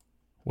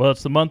Well,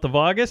 it's the month of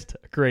August,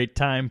 a great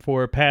time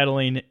for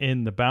paddling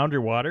in the Boundary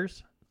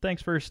Waters.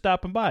 Thanks for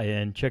stopping by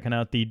and checking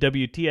out the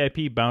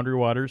WTIP Boundary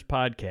Waters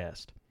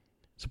podcast.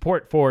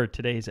 Support for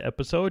today's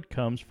episode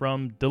comes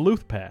from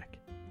Duluth Pack.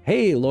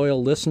 Hey,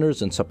 loyal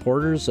listeners and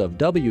supporters of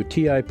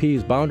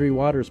WTIP's Boundary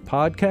Waters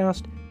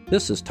podcast.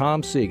 This is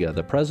Tom Siga,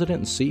 the president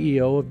and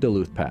CEO of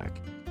Duluth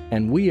Pack,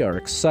 and we are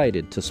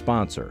excited to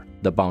sponsor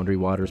the Boundary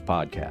Waters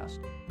podcast.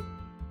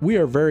 We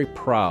are very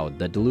proud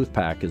that Duluth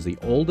Pack is the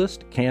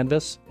oldest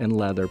canvas and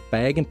leather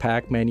bag and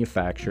pack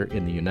manufacturer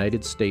in the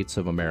United States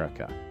of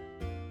America.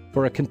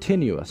 For a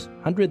continuous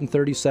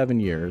 137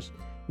 years,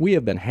 we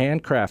have been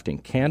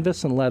handcrafting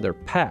canvas and leather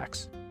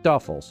packs,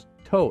 duffels,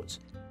 totes,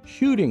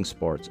 shooting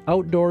sports,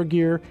 outdoor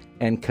gear,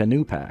 and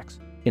canoe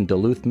packs in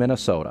Duluth,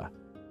 Minnesota.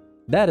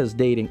 That is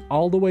dating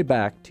all the way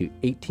back to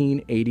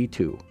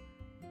 1882.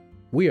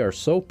 We are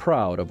so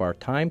proud of our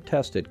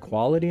time-tested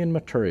quality and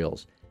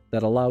materials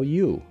that allow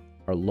you,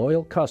 our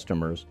loyal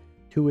customers,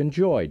 to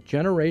enjoy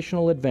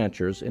generational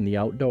adventures in the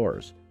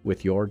outdoors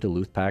with your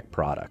Duluth Pack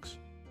products.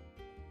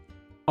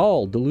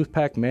 All Duluth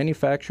Pack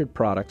manufactured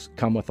products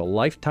come with a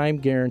lifetime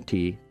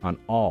guarantee on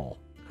all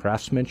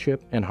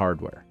craftsmanship and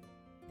hardware.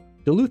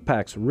 Duluth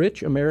Pack's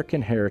rich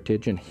American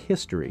heritage and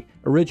history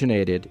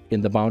originated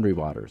in the Boundary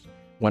Waters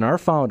when our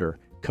founder,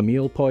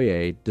 Camille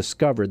Poirier,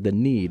 discovered the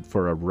need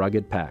for a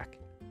rugged pack.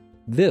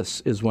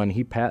 This is when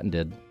he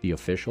patented the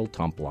official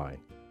Tump line.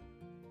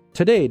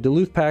 Today,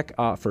 Duluth Pack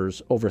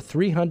offers over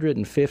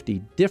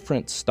 350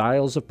 different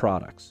styles of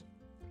products.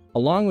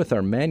 Along with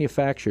our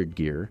manufactured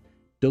gear,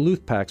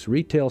 Duluth Pack's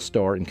retail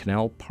store in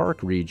Canal Park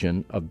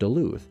region of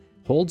Duluth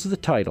holds the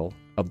title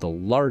of the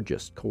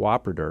largest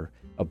cooperator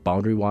of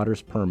Boundary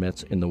Waters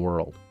permits in the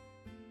world.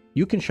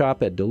 You can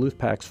shop at Duluth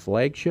Pack's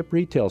flagship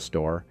retail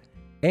store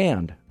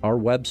and our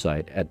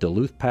website at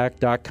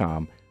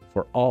duluthpack.com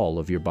for all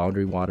of your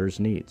Boundary Waters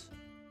needs.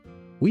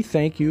 We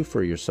thank you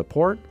for your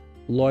support,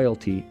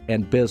 loyalty,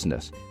 and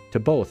business to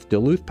both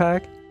Duluth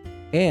Pack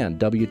and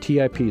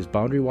WTIP's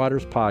Boundary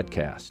Waters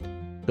podcast.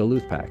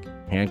 Duluth Pack,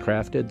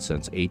 handcrafted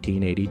since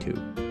 1882.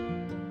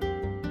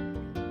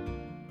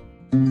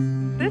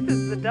 This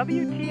is the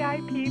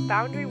WTIP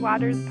Boundary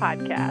Waters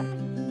podcast.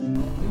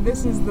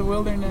 This is the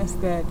wilderness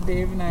that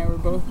Dave and I were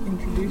both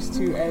introduced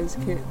to as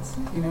kids.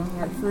 You know,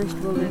 our first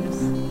wilderness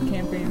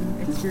camping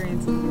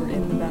experiences were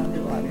in the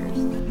Boundary Waters.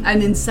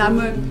 And in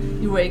summer,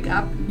 you wake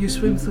up, you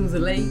swim through the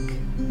lake,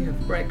 you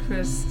have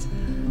breakfast,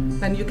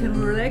 then you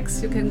can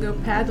relax, you can go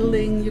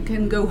paddling, you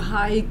can go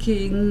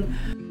hiking.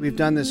 We've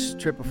done this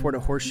trip before to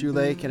Horseshoe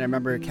Lake, and I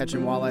remember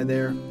catching walleye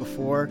there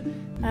before.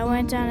 I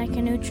went on a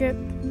canoe trip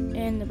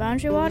in the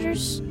Boundary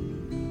Waters,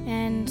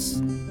 and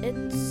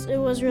it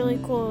was really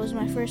cool. It was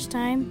my first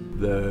time.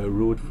 The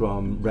route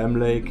from Ram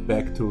Lake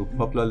back to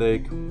Poplar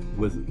Lake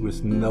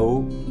with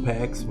no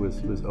packs,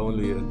 with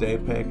only a day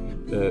pack,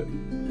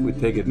 we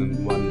take it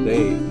in one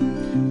day.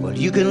 Well,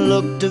 you can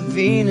look to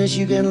Venus,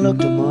 you can look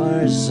to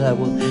Mars. I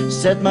will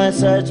set my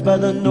sights by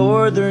the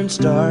northern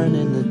star, and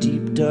in the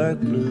deep dark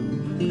blue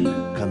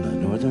come the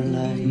northern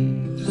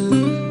lights.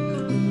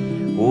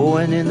 Oh,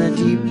 and in the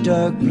deep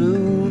dark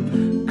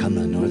blue come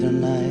the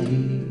northern lights.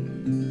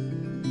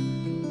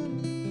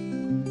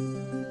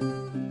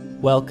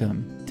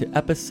 Welcome to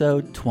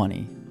episode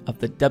 20 of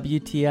the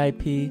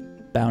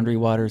WTIP Boundary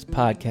Waters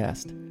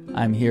podcast.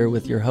 I'm here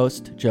with your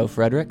host, Joe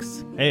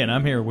Fredericks. Hey, and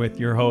I'm here with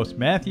your host,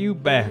 Matthew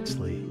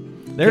Baxley.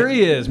 There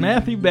he is,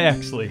 Matthew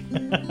Baxley.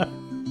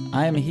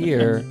 I'm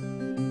here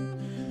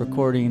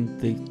recording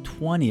the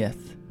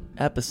 20th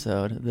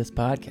episode of this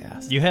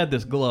podcast. You had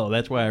this glow.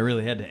 That's why I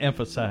really had to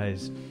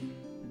emphasize,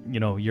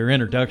 your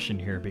introduction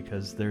here,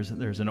 because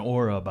there's an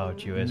aura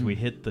about you as we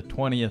hit the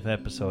 20th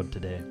episode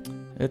today.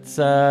 It's,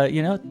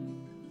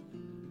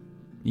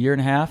 year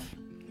and a half,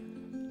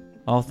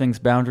 all things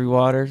Boundary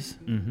Waters.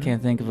 Mm-hmm.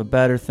 Can't think of a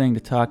better thing to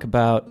talk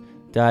about,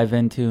 dive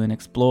into, and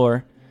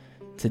explore.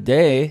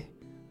 Today,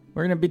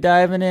 we're going to be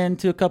diving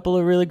into a couple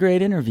of really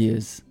great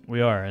interviews.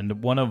 We are,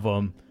 and one of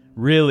them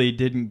really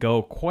didn't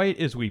go quite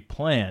as we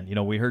planned.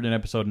 We heard in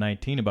episode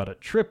 19 about a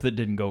trip that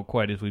didn't go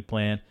quite as we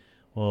planned.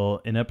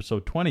 Well, in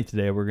episode 20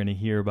 today, we're going to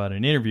hear about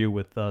an interview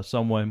with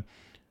someone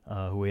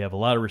who we have a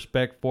lot of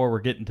respect for. We're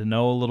getting to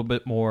know a little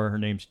bit more. Her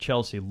name's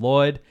Chelsea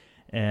Lloyd,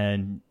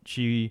 and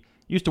she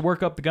used to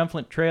work up the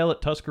Gunflint Trail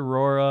at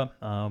Tuscarora.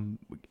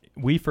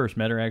 We first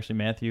met her, actually,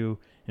 Matthew,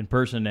 in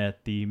person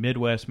at the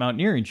Midwest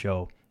Mountaineering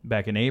Show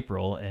back in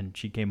April, and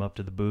she came up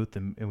to the booth,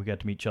 and we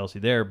got to meet Chelsea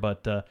there.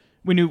 But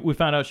we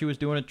found out she was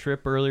doing a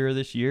trip earlier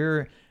this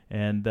year,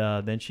 and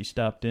then she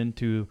stopped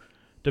into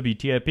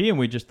WTIP, and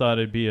we just thought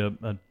it'd be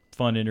a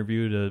fun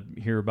interview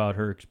to hear about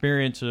her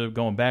experience of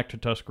going back to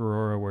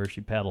Tuscarora, where she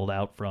paddled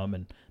out from,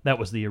 and that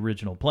was the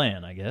original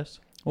plan, I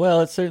guess.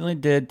 Well, it certainly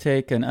did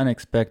take an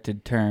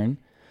unexpected turn.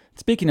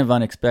 Speaking of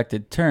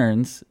unexpected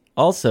turns,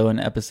 also in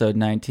episode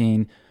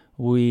 19,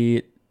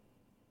 we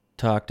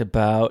talked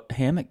about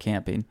hammock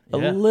camping a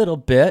little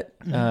bit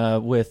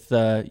with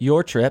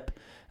your trip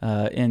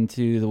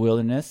into the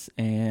wilderness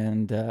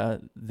and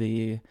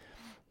the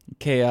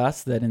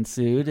chaos that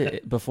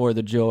ensued before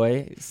the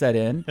joy set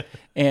in.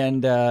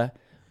 And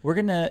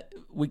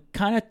we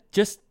kind of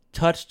just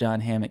touched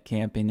on hammock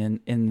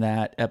camping in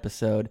that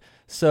episode.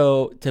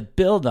 So to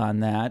build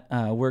on that,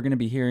 we're going to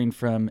be hearing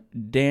from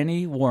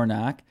Danny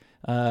Warnock.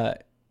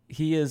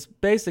 He is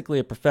basically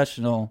a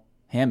professional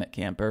hammock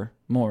camper,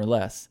 more or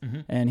less.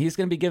 And he's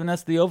going to be giving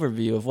us the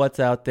overview of what's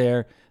out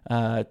there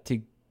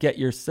to get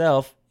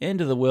yourself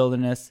into the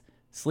wilderness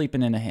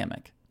sleeping in a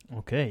hammock.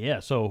 Okay, yeah.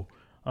 So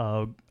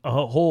a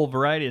whole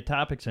variety of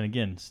topics. And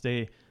again,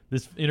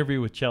 this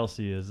interview with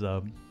Chelsea is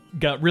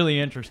got really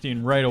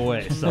interesting right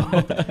away. So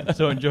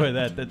so enjoy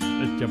that. Let's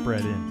jump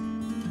right in.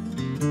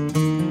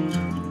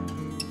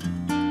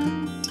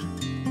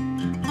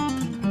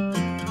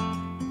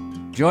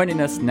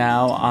 Joining us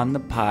now on the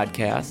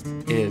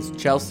podcast is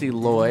Chelsea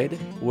Lloyd.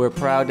 We're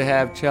proud to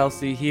have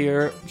Chelsea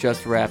here,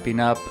 just wrapping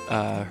up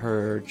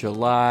her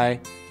July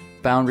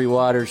Boundary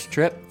Waters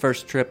trip,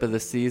 first trip of the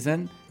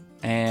season.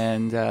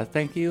 And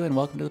thank you and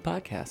welcome to the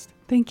podcast.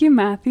 Thank you,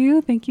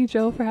 Matthew. Thank you,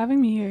 Joe, for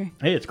having me here.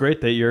 Hey, it's great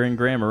that you're in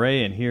Grand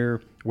Marais and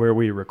here where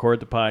we record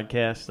the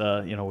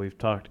podcast. We've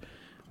talked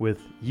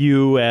with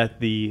you at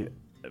the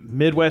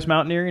Midwest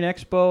Mountaineering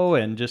Expo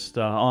and just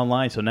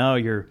online. So now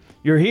you're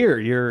here.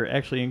 You're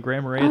actually in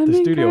Grand Marais at the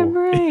studio.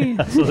 Grand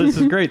Marais. So this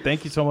is great.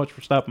 Thank you so much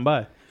for stopping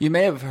by. You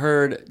may have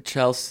heard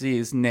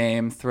Chelsea's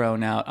name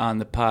thrown out on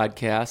the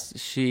podcast.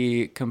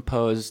 She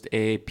composed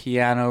a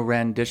piano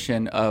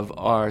rendition of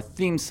our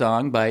theme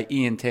song by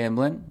Ian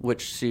Tamblyn,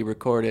 which she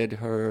recorded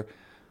her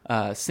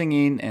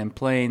singing and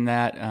playing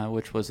that,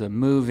 which was a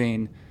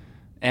moving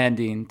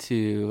ending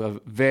to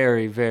a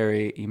very,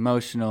 very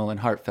emotional and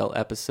heartfelt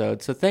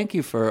episode. So thank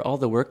you for all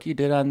the work you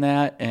did on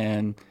that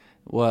and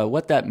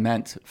what that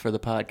meant for the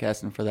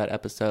podcast and for that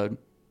episode.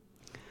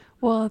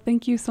 Well,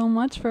 thank you so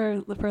much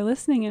for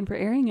listening and for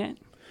airing it.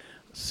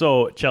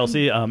 So,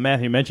 Chelsea,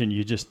 Matthew mentioned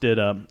you just did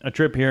a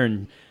trip here,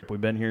 and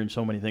we've been hearing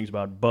so many things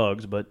about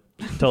bugs, but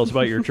tell us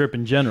about your trip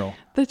in general.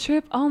 The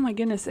trip, oh my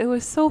goodness, it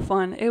was so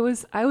fun. I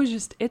was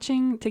just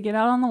itching to get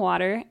out on the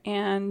water,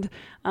 and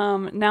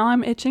now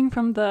I'm itching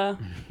from the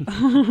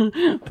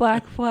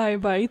black fly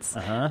bites.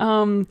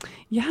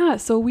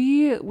 So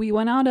we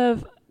went out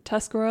of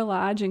Tuscarora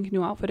Lodge and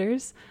Canoe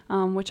Outfitters,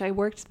 which I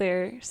worked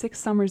there 6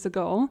 summers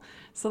ago.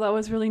 So that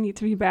was really neat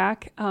to be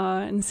back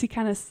and see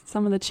kind of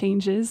some of the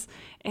changes.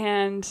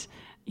 And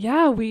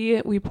yeah,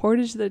 we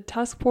portaged the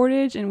Tusk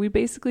Portage, and we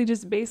basically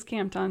just base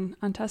camped on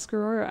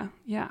Tuscarora.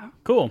 Yeah.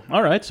 Cool.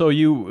 All right. So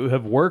you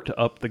have worked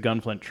up the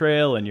Gunflint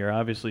Trail, and you're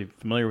obviously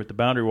familiar with the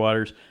Boundary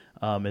Waters.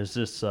 Is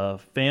this a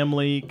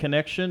family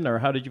connection, or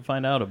how did you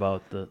find out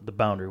about the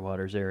Boundary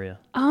Waters area?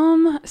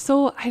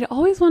 So I'd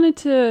always wanted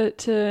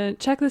to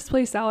check this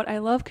place out. I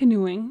love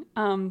canoeing.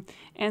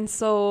 And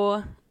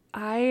so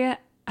I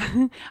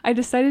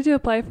decided to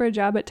apply for a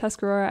job at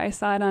Tuscarora. I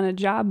saw it on a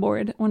job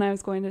board when I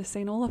was going to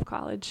St. Olaf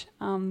College.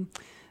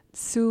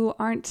 Sue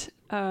Arndt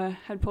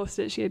had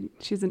posted it.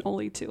 She's an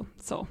Ole too.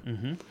 So,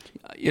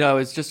 I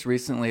was just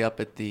recently up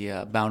at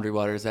the Boundary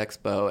Waters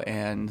Expo,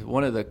 and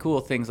one of the cool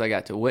things I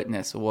got to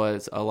witness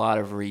was a lot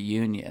of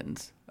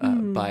reunions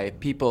by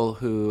people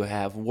who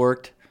have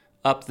worked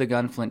up the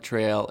Gunflint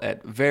Trail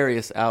at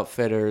various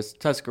outfitters: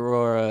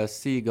 Tuscarora,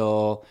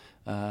 Seagull,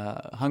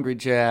 Hungry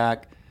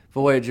Jack,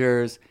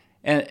 Voyagers.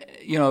 And,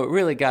 it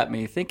really got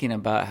me thinking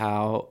about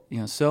how,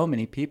 so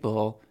many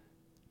people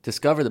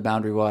discover the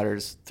Boundary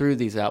Waters through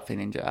these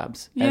outfitting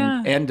jobs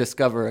and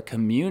discover a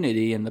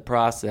community in the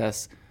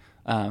process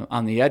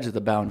on the edge of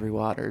the Boundary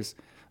Waters.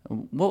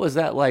 What was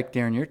that like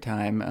during your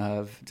time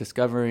of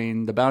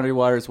discovering the Boundary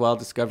Waters while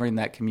discovering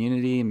that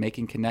community and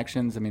making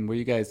connections? I mean, were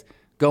you guys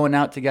going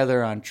out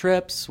together on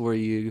trips? Were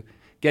you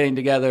getting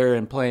together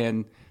and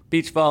playing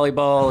beach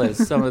volleyball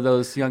as some of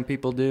those young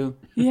people do?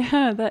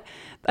 Yeah,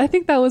 I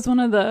think that was one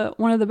of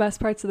the best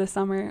parts of the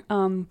summer.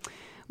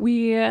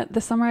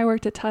 The summer I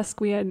worked at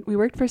Tusk, we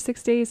worked for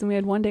 6 days and we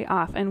had 1 day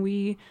off, and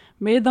we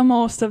made the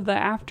most of the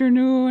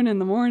afternoon and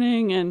the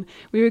morning, and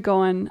we would go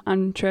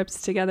on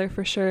trips together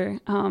for sure.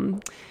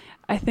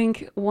 I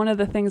think one of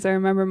the things I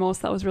remember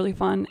most that was really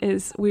fun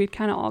is we'd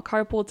kind of all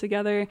carpool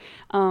together.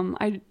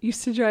 I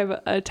used to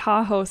drive a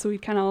Tahoe, so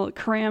we'd kind of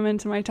cram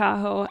into my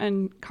Tahoe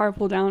and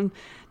carpool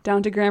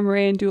down to Grand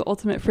Marais and do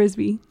ultimate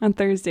frisbee on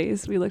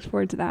Thursdays. We looked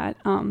forward to that.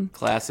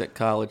 Classic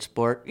college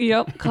sport.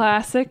 Yep,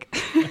 classic.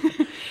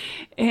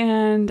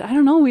 And I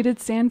don't know, we did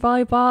sand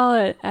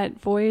volleyball at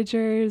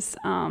Voyagers.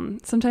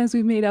 Sometimes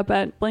we made up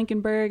at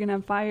Blankenberg and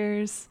had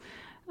fires.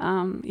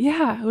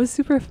 It was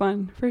super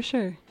fun, for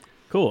sure.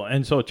 Cool.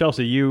 And so,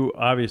 Chelsea, you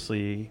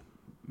obviously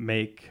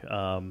make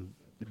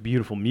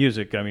beautiful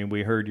music. I mean,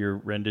 we heard your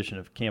rendition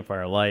of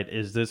Campfire Light.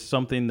 Is this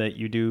something that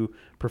you do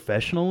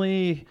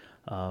professionally?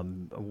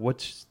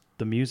 What's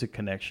the music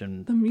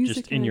connection?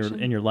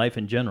 In your life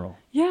in general?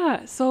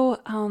 Yeah.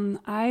 So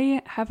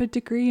I have a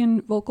degree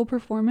in vocal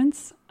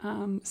performance.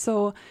 And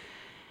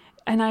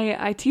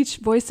I teach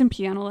voice and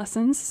piano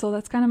lessons. So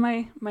that's kind of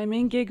my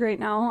main gig right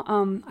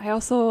now. I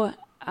also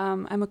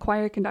I'm a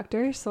choir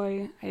conductor, so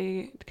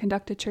I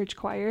conduct a church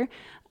choir.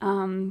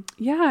 And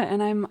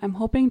I'm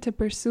hoping to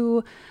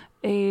pursue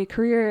a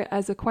career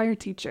as a choir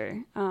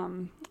teacher.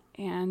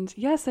 And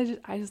yes,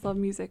 I just love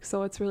music,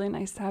 so it's really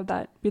nice to have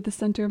that be the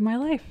center of my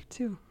life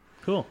too.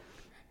 Cool.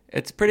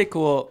 It's pretty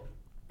cool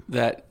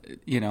that,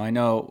 I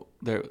know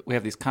we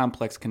have these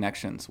complex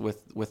connections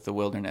with the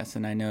wilderness,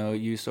 and I know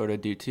you sort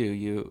of do too.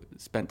 You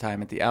spent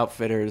time at the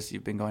Outfitters,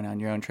 you've been going on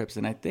your own trips,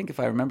 and I think if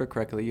I remember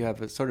correctly, you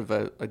have a sort of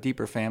a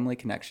deeper family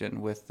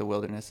connection with the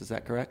wilderness. Is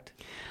that correct?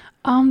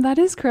 That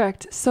is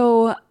correct.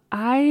 So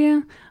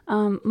my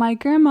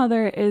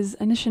grandmother is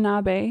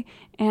Anishinaabe,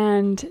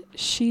 and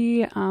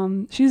she's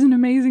an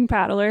amazing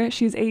paddler.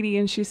 She's 80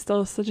 and she's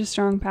still such a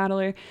strong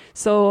paddler.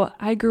 So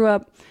I grew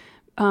up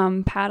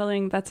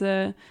paddling. That's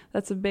my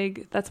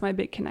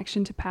big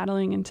connection to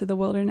paddling and to the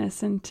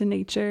wilderness and to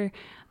nature,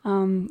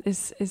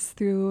 is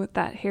through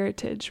that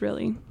heritage,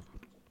 really.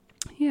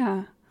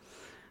 Yeah.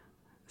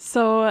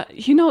 So,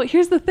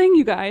 here's the thing,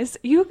 you guys.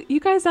 You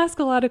guys ask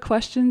a lot of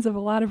questions of a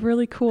lot of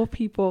really cool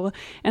people,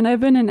 and I've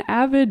been an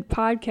avid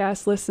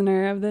podcast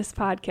listener of this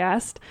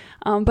podcast.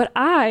 But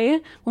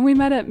when we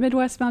met at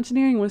Midwest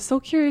Mountaineering, was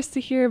so curious to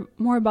hear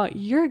more about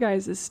your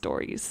guys'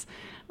 stories.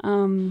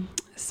 Whoa,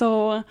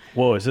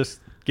 is this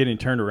getting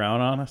turned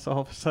around on us all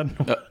of a sudden?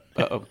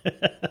 Uh-oh.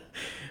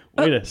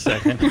 Wait a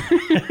second.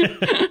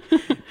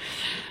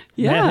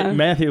 Yeah.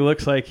 Matthew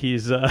looks like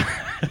he's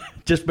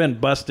just been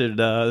busted.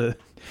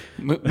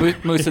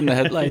 Moose in the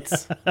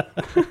headlights.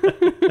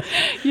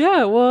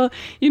 Yeah, well,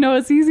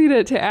 it's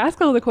easy to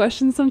ask all the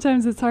questions.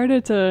 Sometimes it's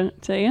harder to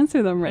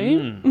answer them,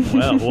 right?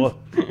 Well,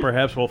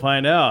 perhaps we'll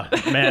find out,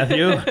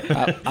 Matthew.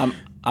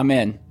 I'm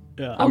in.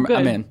 Yeah.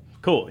 I'm in.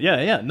 Cool.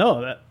 Yeah.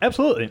 No,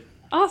 absolutely.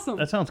 Awesome.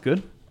 That sounds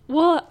good.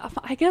 Well,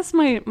 I guess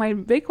my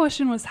big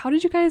question was, how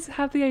did you guys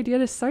have the idea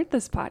to start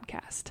this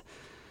podcast?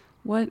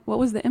 What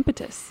was the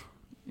impetus?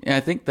 Yeah, I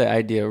think the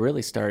idea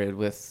really started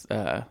with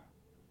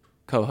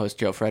co-host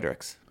Joe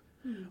Fredericks.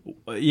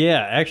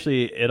 Yeah,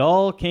 actually, it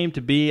all came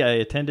to be. I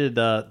attended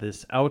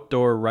this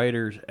Outdoor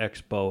Writers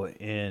Expo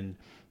in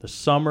the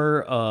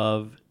summer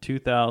of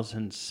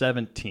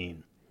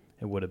 2017,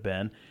 it would have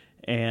been.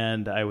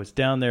 And I was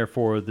down there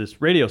for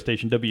this radio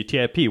station,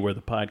 WTIP, where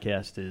the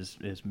podcast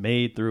is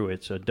made through.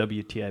 It's a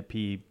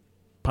WTIP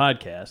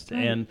podcast.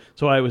 Right. And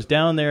so I was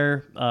down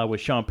there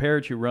with Sean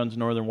Parrish, who runs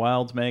Northern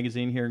Wilds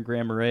magazine here in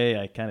Grand Marais.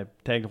 I kind of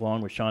tagged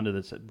along with Sean to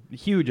this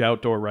huge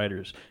Outdoor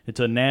Writers. It's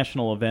a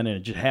national event, and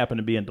it just happened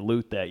to be in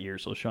Duluth that year.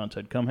 So Sean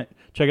said, come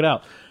check it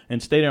out. And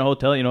stayed in a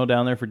hotel,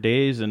 down there for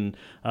days, and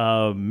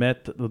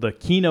met the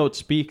keynote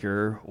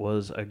speaker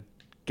was a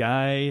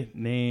guy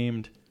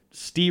named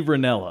Steve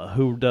Ranella,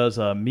 who does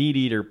a Meat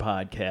Eater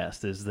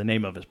podcast, is the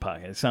name of his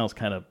podcast. It sounds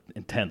kind of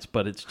intense,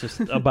 but it's just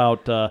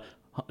about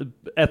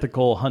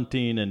ethical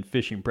hunting and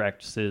fishing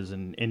practices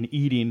and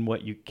eating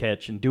what you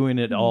catch and doing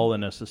it all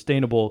in a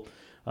sustainable,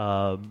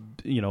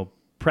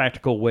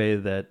 practical way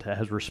that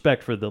has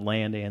respect for the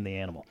land and the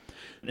animal.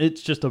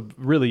 It's just a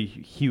really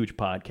huge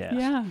podcast.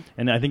 Yeah.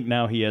 And I think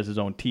now he has his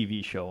own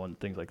TV show and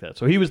things like that.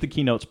 So he was the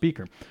keynote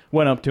speaker.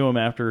 Went up to him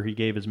after he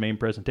gave his main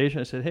presentation.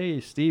 I said, "Hey,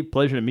 Steve,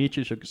 pleasure to meet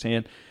you." Shook his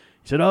hand.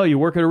 He said, "Oh, you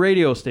work at a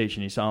radio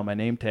station." He saw my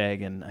name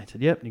tag, and I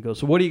said, "Yep." And he goes,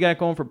 "So what do you got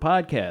going for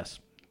podcasts?"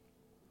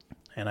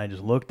 And I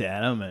just looked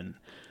at him and,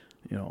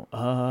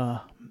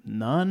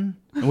 none.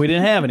 And we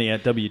didn't have any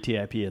at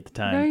WTIP at the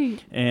time.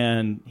 Right.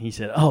 And he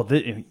said, "Oh,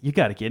 you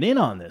got to get in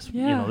on this.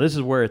 Yeah. This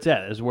is where it's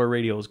at. This is where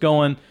radio is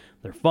going.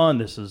 They're fun.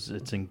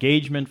 It's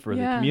engagement for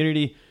the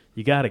community.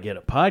 You got to get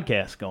a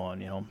podcast going,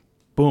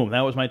 Boom.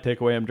 That was my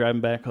takeaway. I'm driving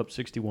back up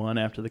 61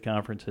 after the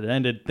conference had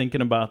ended,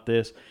 thinking about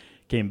this.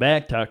 Came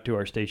back, talked to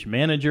our station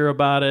manager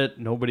about it.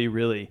 Nobody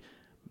really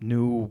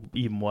knew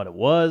even what it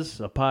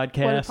was, a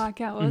podcast. What a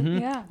podcast was,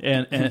 yeah.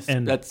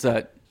 And that's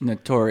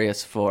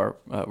notorious for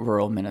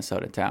rural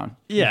Minnesota town.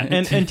 Yeah,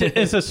 and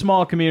it's a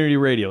small community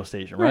radio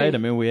station, right? Right. I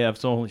mean, we have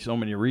so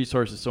many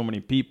resources, so many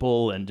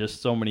people, and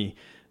just so many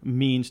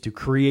means to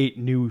create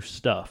new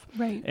stuff.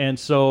 Right. And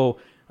so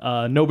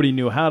nobody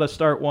knew how to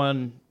start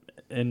one,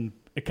 and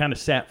it kind of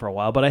sat for a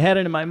while, but I had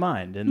it in my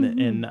mind,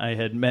 and I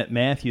had met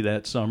Matthew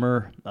that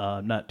summer,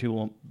 not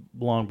too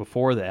long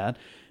before that,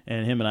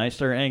 and him and I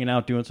started hanging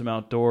out, doing some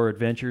outdoor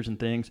adventures and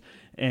things,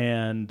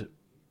 and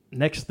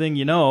next thing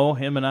you know,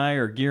 him and I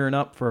are gearing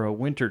up for a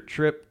winter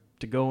trip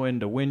to go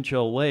into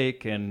Winchell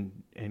Lake and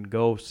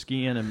go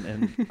skiing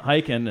and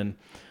hiking and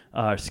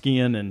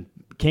skiing and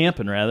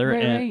camping rather,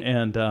 right.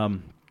 And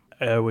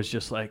I was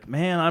just like,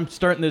 man, I'm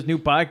starting this new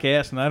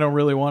podcast, and I don't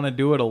really want to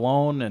do it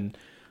alone, and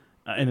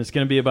it's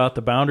going to be about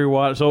the Boundary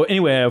Waters. So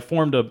anyway, I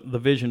formed the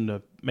vision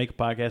to make a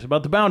podcast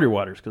about the Boundary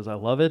Waters because I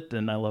love it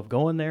and I love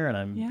going there,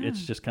 and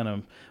it's just kind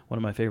of one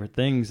of my favorite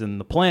things in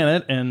the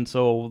planet. And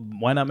so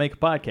why not make a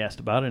podcast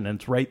about it? And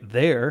it's right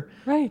there.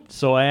 Right.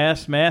 So I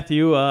asked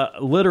Matthew,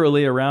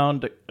 literally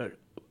around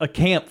a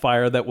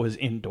campfire that was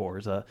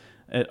indoors,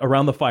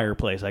 around the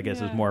fireplace, I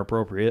guess is more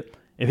appropriate,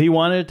 if he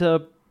wanted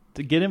to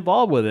get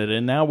involved with it.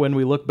 And now when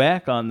we look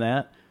back on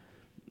that,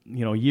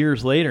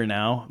 years later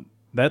now,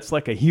 that's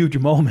like a huge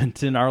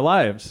moment in our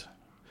lives.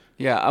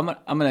 Yeah,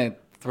 I'm gonna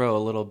throw a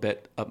little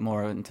bit up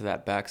more into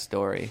that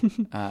backstory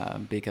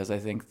because I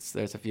think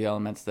there's a few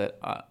elements that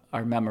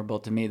are memorable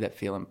to me that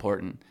feel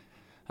important.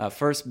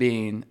 First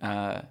being,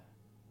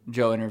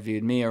 Joe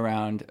interviewed me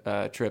around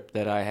a trip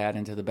that I had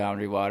into the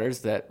Boundary Waters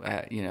that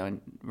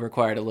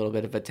required a little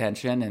bit of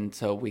attention, and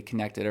so we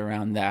connected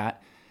around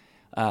that.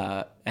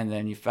 And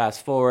then you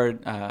fast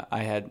forward,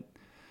 I had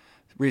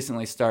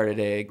recently started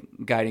a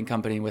guiding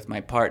company with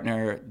my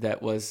partner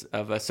that was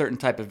of a certain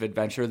type of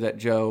adventure that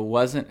Joe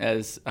wasn't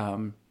as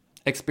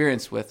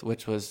experienced with,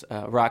 which was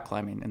rock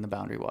climbing in the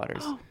Boundary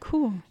Waters. Oh,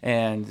 cool.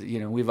 And,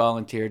 we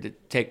volunteered to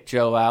take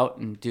Joe out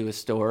and do a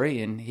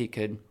story, and he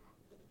could,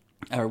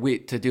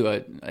 to do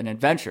an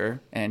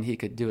adventure, and he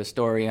could do a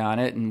story on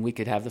it, and we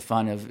could have the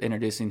fun of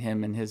introducing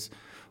him and his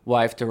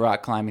wife to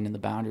rock climbing in the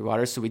Boundary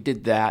Waters. So we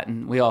did that,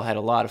 and we all had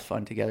a lot of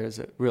fun together. It was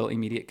a real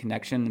immediate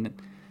connection.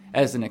 And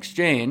as an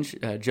exchange,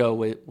 Joe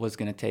was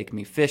going to take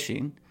me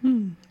fishing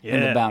in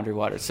the Boundary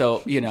Waters.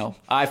 So,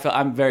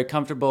 I'm very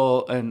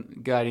comfortable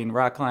in guiding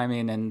rock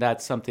climbing, and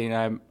that's something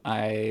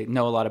I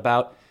know a lot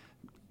about.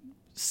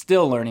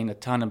 Still learning a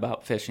ton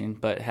about fishing,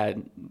 but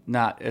had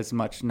not as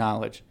much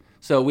knowledge.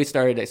 So we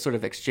started sort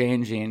of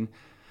exchanging,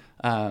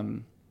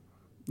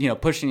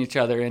 pushing each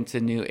other into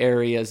new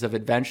areas of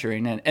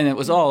adventuring. And it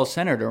was all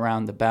centered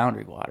around the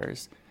Boundary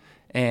Waters.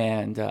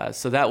 And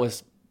so that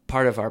was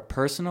part of our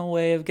personal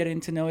way of getting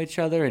to know each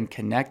other and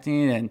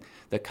connecting, and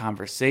the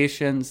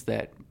conversations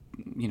that,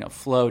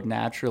 flowed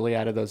naturally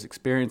out of those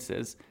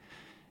experiences.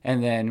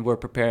 And then we're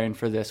preparing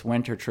for this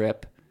winter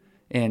trip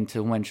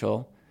into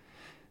Winchell.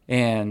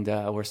 And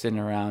we're sitting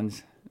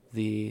around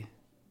the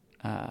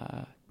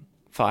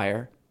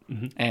fire.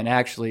 Mm-hmm. And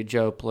actually,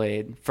 Joe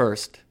played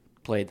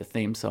the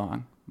theme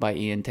song by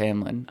Ian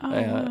Tamlin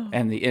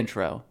and the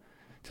intro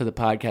to the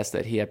podcast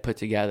that he had put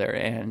together.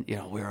 And,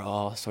 we were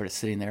all sort of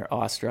sitting there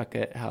awestruck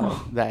at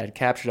how that had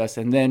captured us.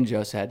 And then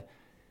Joe said,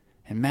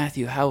 "And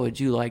Matthew, how would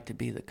you like to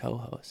be the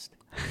co-host?"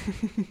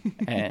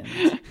 And,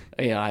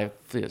 I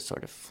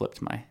sort of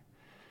flipped my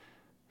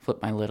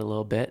lid a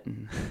little bit.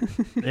 And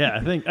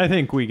yeah, I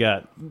think we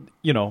got,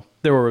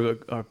 there were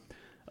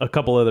a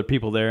couple other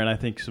people there, and I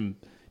think some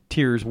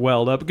tears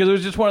welled up because it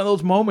was just one of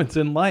those moments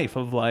in life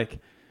of, like,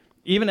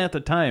 even at the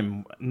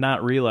time,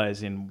 not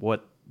realizing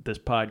what this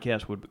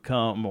podcast would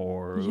become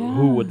or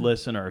who would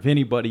listen or if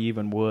anybody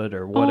even would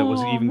or what it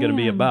was even going to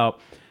be about.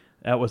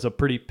 That was a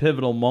pretty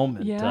pivotal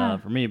moment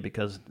for me,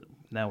 because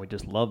now we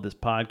just love this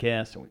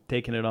podcast and we've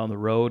taken it on the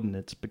road, and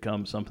it's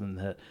become something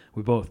that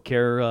we both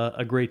care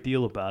a great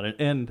deal about it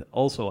and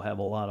also have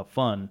a lot of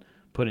fun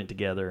putting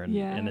together.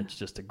 And it's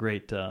just a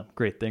great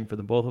thing for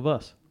the both of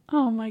us.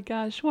 Oh my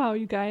gosh. Wow,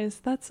 you guys,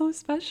 that's so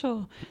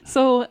special.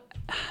 So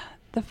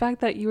the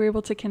fact that you were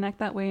able to connect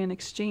that way and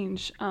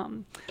exchange,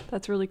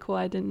 that's really cool.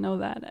 I didn't know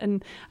that.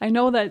 And I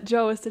know that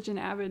Joe is such an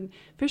avid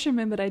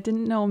fisherman, but I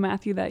didn't know,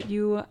 Matthew, that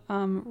you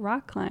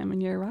rock climb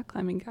and you're a rock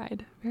climbing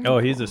guide. Very cool.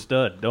 He's a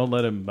stud. Don't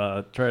let him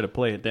try to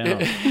play it down.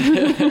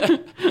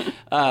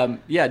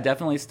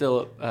 Definitely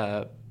still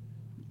a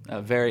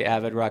very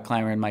avid rock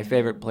climber. And my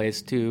favorite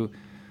place to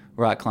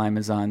rock climb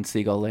is on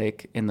Seagull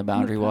Lake in the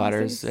Boundary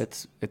Waters.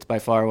 It's by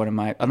far one of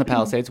my, on the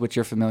Palisades, which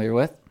you're familiar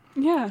with.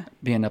 Yeah.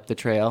 Being up the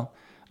trail.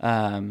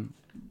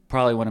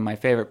 Probably one of my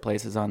favorite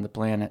places on the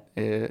planet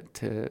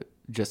to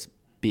just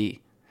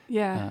be.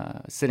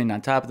 Yeah. Sitting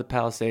on top of the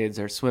Palisades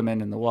or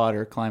swimming in the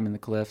water, climbing the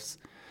cliffs.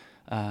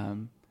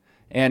 And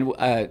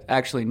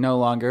actually no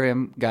longer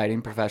am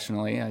guiding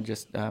professionally. I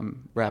just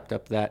wrapped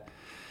up that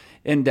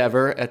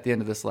endeavor at the end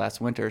of this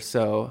last winter.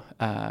 So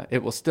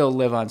it will still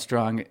live on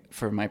strong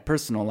for my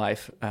personal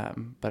life,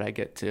 but I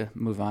get to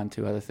move on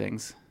to other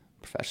things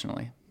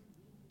professionally.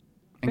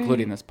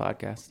 Including this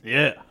podcast.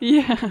 Yeah.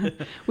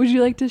 Would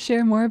you like to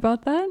share more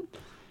about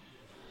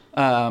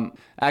that?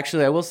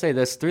 Actually, I will say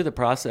this. Through the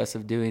process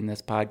of doing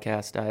this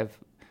podcast, I've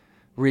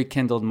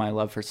rekindled my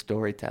love for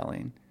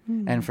storytelling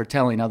and for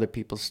telling other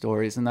people's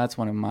stories. And that's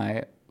one of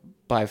my,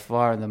 by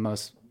far, the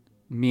most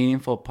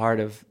meaningful part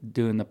of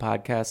doing the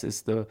podcast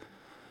is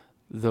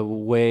the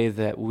way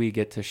that we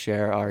get to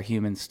share our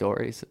human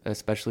stories,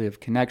 especially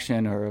of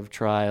connection or of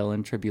trial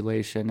and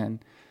tribulation.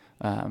 And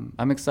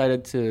I'm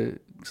excited to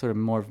sort of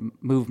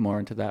move more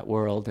into that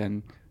world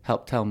and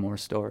help tell more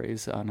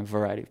stories on a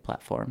variety of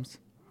platforms.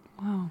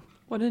 Wow,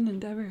 what an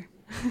endeavor.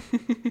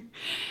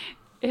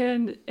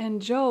 And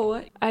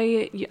Joe,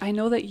 I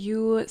know that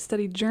you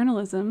studied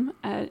journalism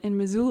in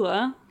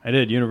Missoula. I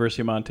did,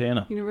 University of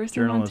Montana.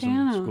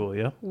 Journalism School,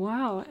 yeah.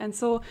 Wow. And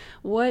so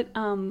what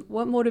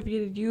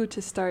motivated you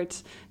to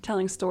start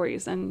telling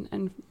stories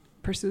and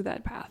pursue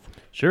that path?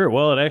 Sure.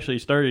 Well, it actually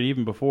started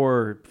even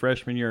before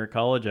freshman year of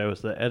college. I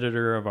was the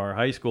editor of our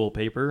high school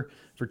paper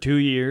for 2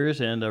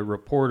 years and a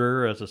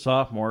reporter as a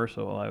sophomore,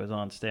 so I was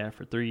on staff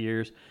for 3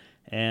 years.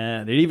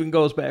 And it even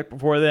goes back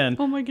before then.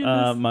 Oh, my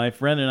goodness. My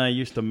friend and I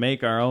used to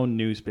make our own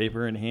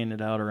newspaper and hand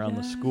it out around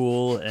the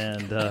school.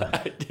 And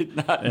I did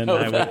not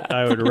know that.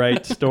 I would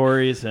write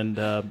stories and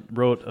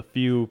wrote a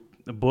few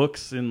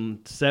books in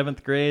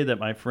 7th grade that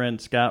my friend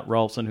Scott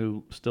Rolfson,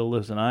 who still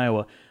lives in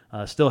Iowa,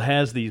 still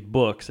has these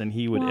books, and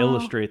he would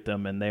illustrate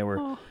them, and they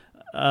were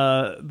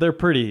they're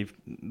pretty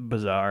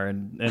bizarre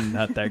and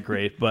not that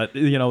great, but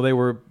they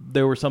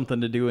were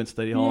something to do in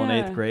study hall in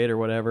 8th grade or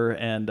whatever,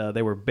 and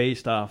they were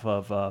based off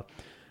of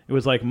it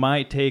was like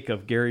my take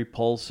of Gary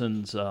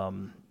Paulson's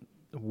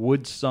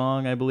Wood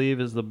Song, I believe,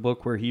 is the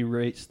book where he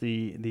writes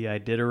the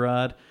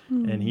Iditarod,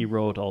 and he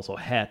wrote also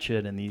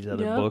Hatchet and these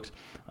other books.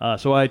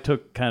 So I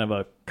took kind of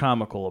a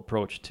comical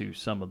approach to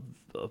some of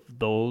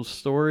those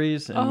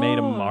stories and made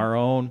them our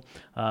own.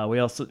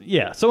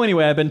 So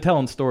anyway, I've been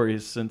telling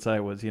stories since I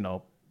was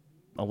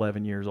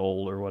 11 years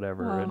old or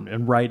whatever,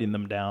 and writing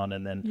them down,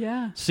 and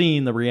then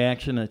seeing the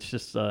reaction. It's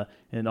just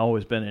and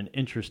always been an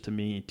interest to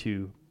me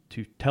to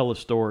tell a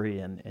story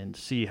and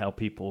see how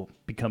people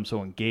become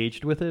so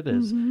engaged with it.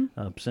 As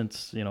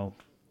since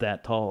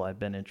that tall, I've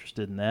been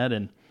interested in that,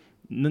 and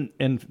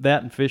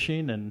that and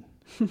fishing, and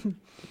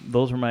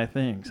those are my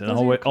things, and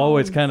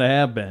always kind of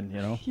have been.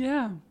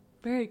 Yeah,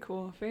 very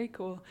cool, very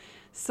cool.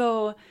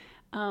 So,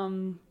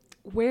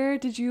 where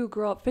did you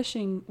grow up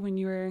fishing when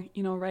you were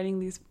writing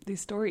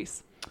these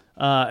stories?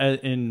 As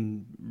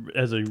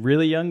a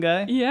really young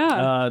guy?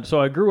 Yeah. So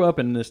I grew up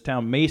in this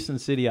town, Mason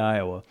City,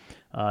 Iowa.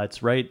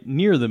 It's right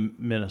near the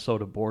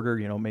Minnesota border,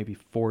 maybe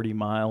 40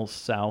 miles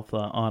south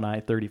on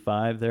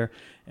I-35 there.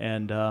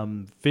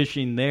 And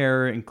fishing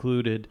there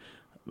included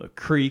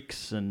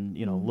creeks and,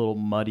 little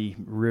muddy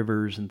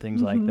rivers and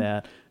things like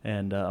that.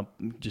 And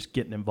just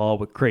getting involved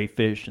with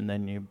crayfish, and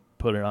then you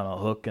put it on a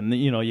hook, and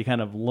you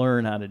kind of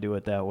learn how to do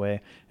it that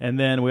way. And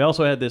then we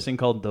also had this thing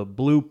called the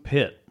Blue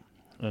Pit.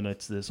 And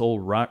it's this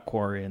old rock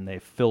quarry, and they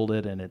filled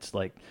it, and it's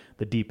like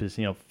the deepest,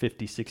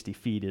 50, 60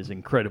 feet is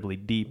incredibly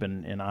deep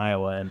in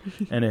Iowa,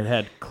 and it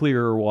had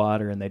clearer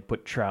water, and they'd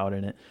put trout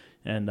in it.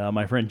 And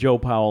my friend Joe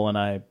Powell and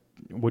I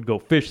would go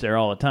fish there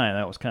all the time.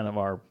 That was kind of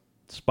our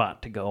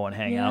spot to go and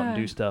hang out and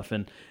do stuff.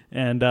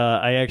 And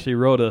I actually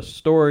wrote a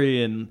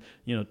story in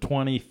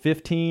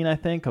 2015, I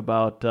think,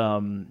 about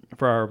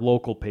for our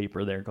local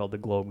paper there called the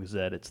Globe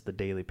Gazette. It's the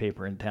daily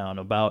paper in town,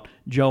 about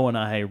Joe and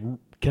I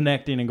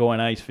connecting and going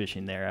ice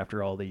fishing there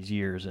after all these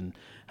years, and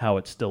how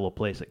it's still a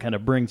place that kind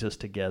of brings us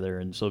together.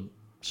 And so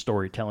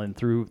storytelling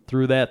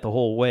through that the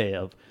whole way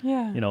of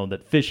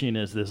that fishing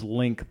is this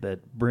link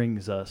that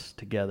brings us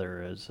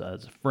together as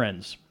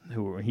friends.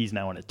 He's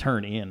now an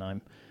attorney, and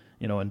I'm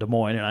in Des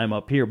Moines, and I'm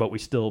up here, but we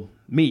still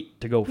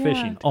meet to go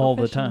fishing all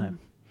the time.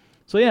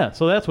 So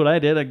so that's what I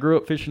did. I grew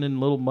up fishing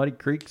in little muddy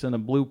creeks and a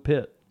blue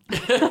pit.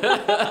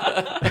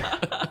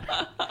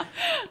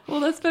 Well,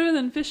 that's better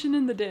than fishing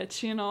in the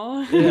ditch, Yeah,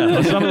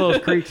 well, some of those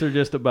creeks are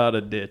just about a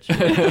ditch.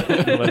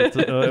 But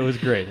it was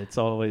great. It's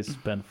always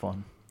been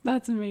fun.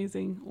 That's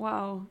amazing.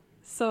 Wow.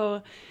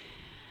 So,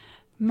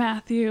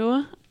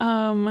 Matthew,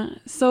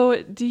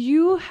 so do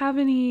you have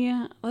any,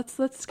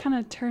 let's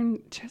kind of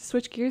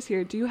switch gears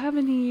here. Do you have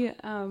any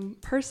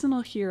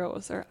personal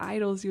heroes or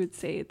idols, you would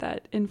say,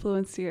 that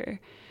influence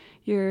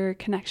your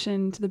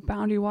connection to the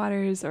Boundary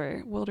Waters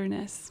or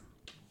wilderness?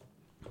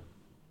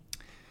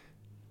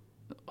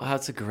 Wow,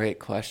 that's a great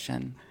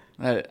question.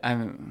 It's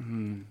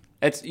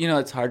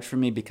hard for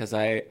me because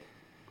I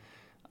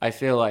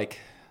feel like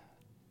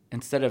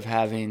instead of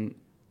having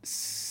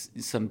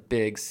some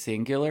big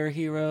singular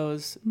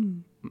heroes,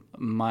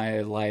 my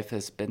life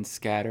has been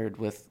scattered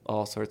with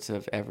all sorts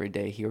of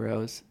everyday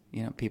heroes.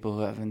 People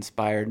who have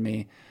inspired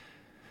me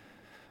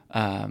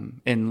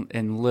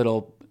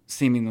in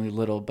seemingly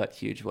little but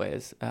huge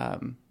ways.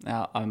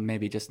 I'll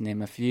maybe just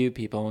name a few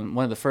people. And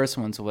one of the first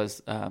ones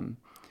was.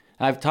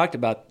 I've talked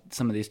about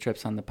some of these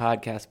trips on the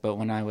podcast, but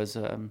when I was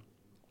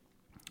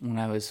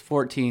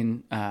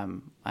 14,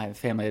 my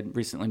family had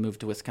recently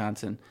moved to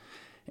Wisconsin,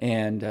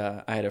 and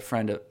I had a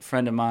friend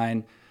of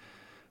mine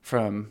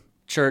from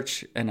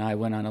church, and I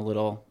went on a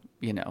little,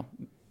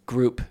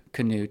 group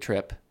canoe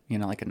trip,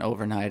 like an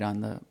overnight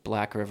on the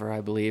Black River,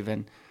 I believe,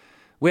 and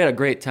we had a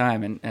great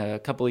time. And a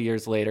couple of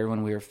years later,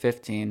 when we were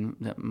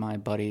 15, my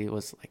buddy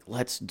was like,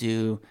 "Let's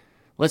do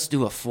a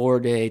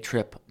 4-day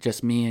trip,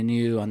 just me and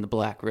you on the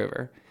Black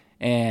River."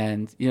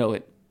 And,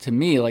 to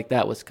me, like,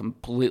 that was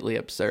completely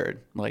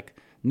absurd. Like,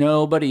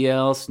 nobody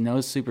else,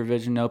 no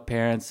supervision, no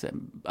parents.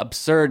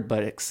 Absurd,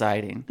 but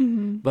exciting.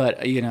 Mm-hmm. But,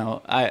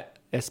 I,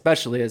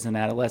 especially as an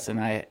adolescent,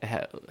 I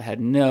had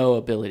no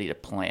ability to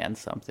plan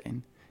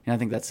something. And I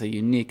think that's a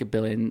unique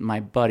ability. And my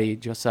buddy,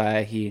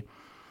 Josiah, he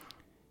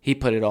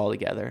put it all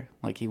together.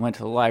 Like, he went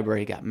to the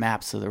library, got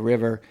maps of the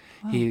river.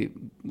 Wow. He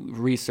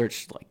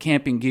researched, like,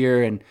 camping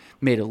gear and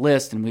made a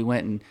list. And we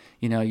went and,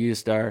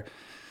 used our...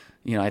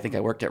 I think I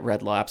worked at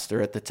Red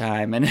Lobster at the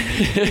time, and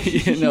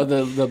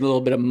the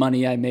little bit of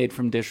money I made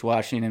from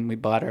dishwashing, and we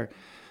bought our,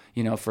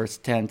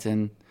 first tent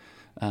and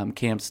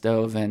camp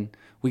stove, and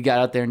we got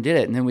out there and did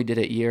it, and then we did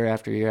it year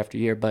after year after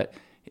year. But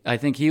I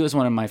think he was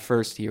one of my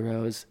first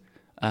heroes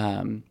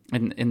in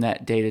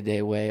that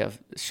day-to-day way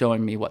of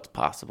showing me what's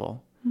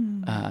possible,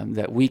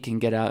 that we can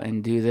get out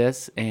and do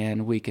this,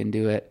 and we can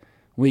do it.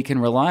 We can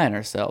rely on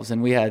ourselves,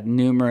 and we had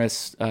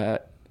numerous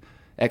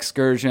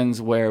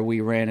excursions where we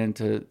ran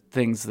into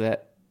things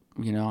that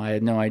I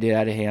had no idea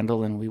how to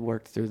handle, and we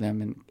worked through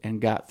them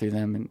and got through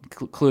them,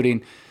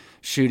 including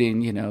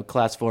shooting,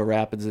 class 4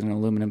 rapids in an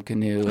aluminum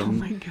canoe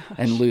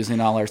and losing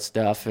all our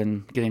stuff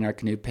and getting our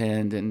canoe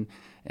pinned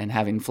and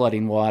having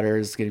flooding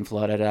waters, getting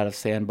flooded out of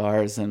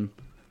sandbars and,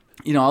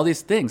 all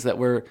these things that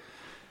were,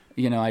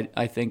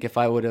 I think if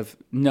I would have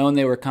known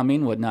they were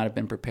coming, would not have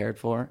been prepared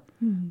for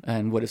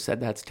and would have said,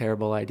 that's a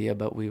terrible idea,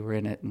 but we were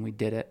in it and we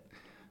did it.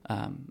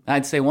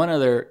 I'd say one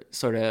other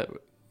sort of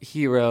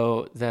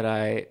hero that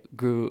I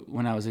grew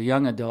when I was a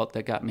young adult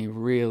that got me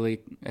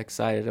really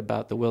excited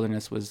about the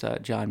wilderness was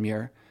John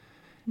Muir.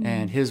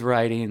 And his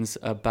writings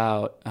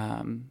about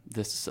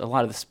a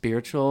lot of the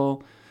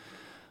spiritual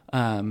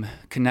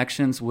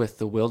connections with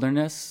the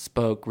wilderness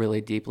spoke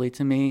really deeply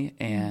to me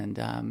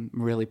and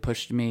really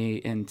pushed me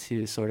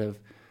into sort of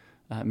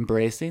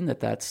embracing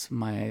that's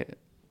my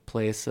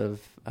place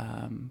of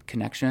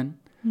connection.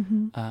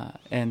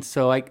 And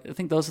so I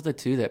think those are the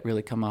two that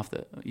really come off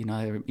I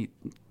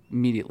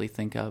immediately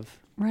think of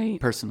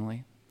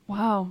personally.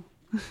 Wow.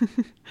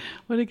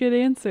 What a good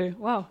answer.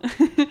 Wow.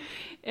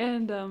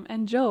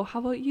 And Joe, how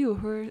about you?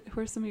 Who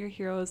are some of your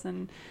heroes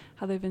and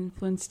how they've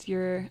influenced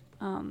your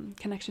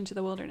connection to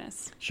the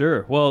wilderness?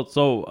 Sure. Well,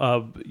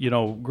 so,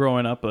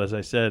 growing up, as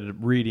I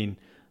said, reading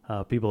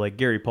people like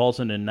Gary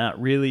Paulson and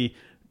not really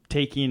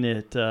taking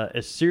it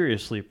as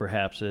seriously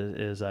perhaps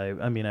as I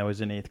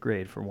was in 8th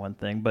grade for one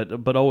thing,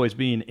 but always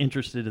being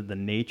interested in the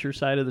nature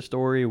side of the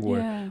story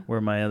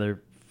where my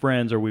other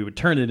friends, or we would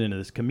turn it into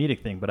this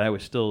comedic thing, but I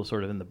was still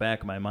sort of in the back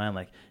of my mind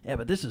like, yeah,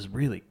 but this is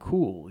really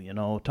cool,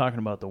 talking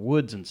about the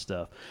woods and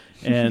stuff.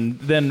 And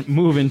then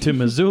moving to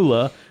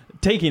Missoula,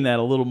 taking that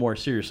a little more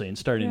seriously and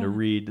starting to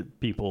read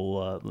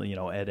people,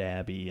 Ed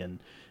Abbey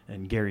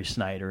and Gary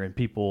Snyder and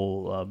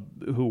people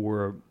who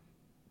were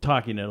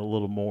talking it a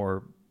little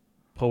more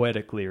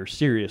poetically or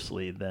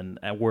seriously than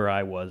at where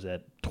I was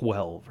at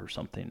 12 or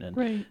something.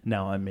 And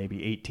now I'm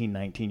maybe 18,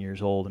 19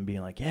 years old and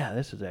being like, yeah,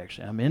 this is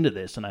actually, I'm into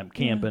this. And I'm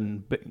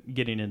camping,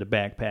 getting into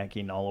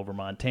backpacking all over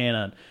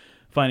Montana and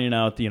finding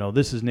out,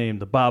 this is named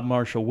the Bob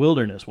Marshall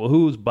Wilderness. Well,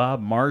 who's Bob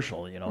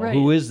Marshall?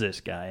 Who is this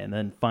guy? And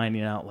then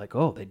finding out like,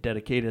 oh, they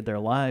dedicated their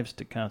lives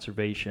to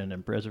conservation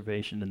and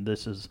preservation, and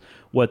this is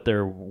what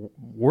their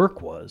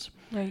work was.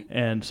 Right.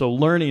 And so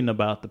learning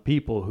about the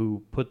people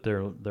who put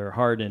their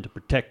heart into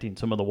protecting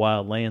some of the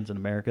wild lands in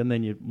America, and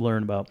then you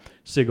learn about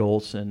Sig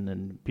Olson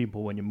and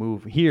people when you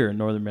move here in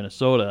northern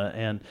Minnesota.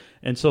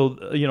 And so,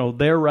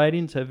 their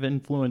writings have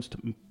influenced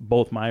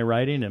both my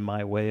writing and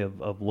my way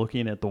of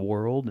looking at the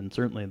world, and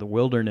certainly the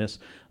wilderness.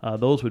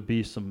 Those would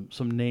be some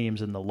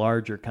names in the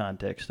larger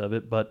context of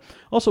it. But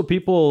also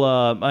people,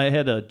 I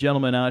had a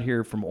gentleman out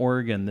here from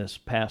Oregon this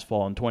past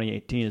fall in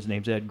 2018. His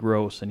name's Ed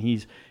Gross, and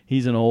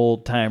he's an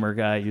old-timer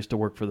guy. He used to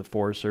work for the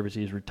Forest Service.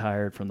 He's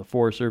retired from the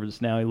Forest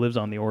Service. Now he lives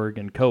on the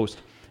Oregon coast,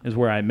 is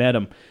where I met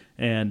him.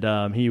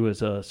 And he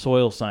was a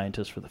soil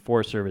scientist for the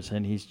Forest Service,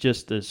 and he's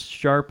just as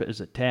sharp as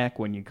a tack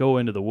when you go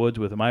into the woods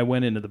with him. I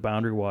went into the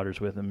Boundary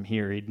Waters with him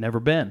here. He'd never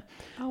been.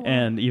 Oh, wow.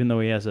 And even though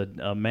he has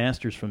a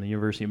master's from the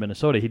University of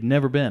Minnesota, he'd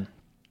never been.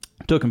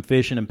 Took him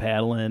fishing and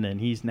paddling, and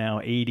he's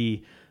now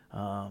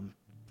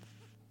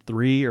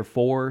 83 or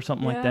 4 or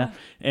something like that.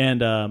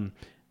 And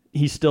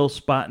he's still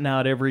spotting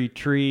out every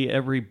tree,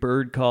 every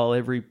bird call,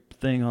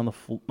 everything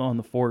on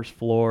the forest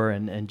floor,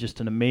 and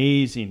just an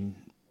amazing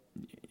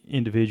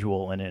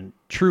individual and a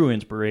true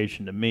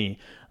inspiration to me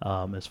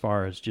as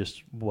far as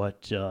just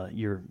what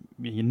your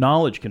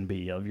knowledge can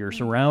be of your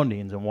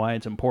surroundings and why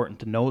it's important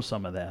to know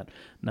some of that.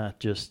 Not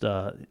just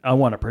I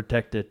want to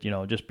protect it,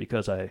 just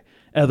because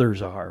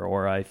others are,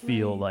 or I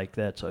feel like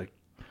that's a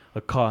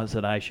cause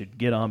that I should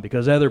get on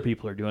because other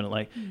people are doing it.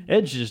 Like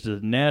Ed's just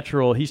a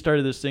natural. He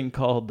started this thing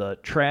called the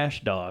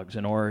Trash Dogs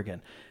in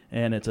Oregon.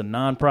 And it's a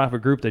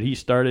nonprofit group that he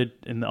started,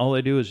 and all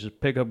they do is just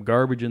pick up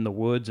garbage in the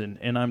woods,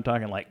 and I'm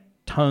talking like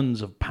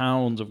tons of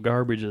pounds of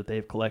garbage that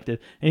they've collected,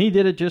 and he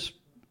did it just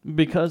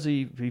because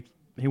he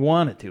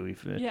wanted to.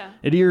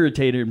 It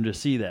irritated him to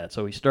see that,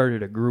 so he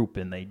started a group,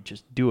 and they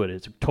just do it.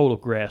 It's a total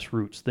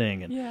grassroots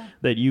thing, and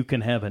that you can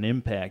have an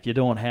impact. You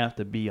don't have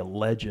to be a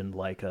legend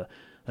like a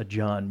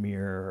John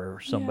Muir or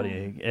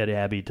somebody, Ed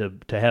Abbey, to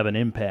have an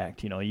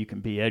impact. You can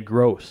be Ed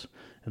Gross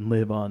and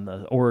live on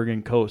the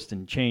Oregon coast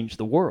and change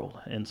the world,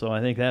 and so I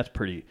think that's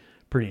pretty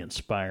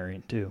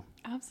inspiring too.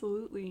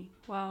 Absolutely.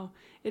 Wow.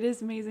 It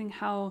is amazing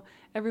how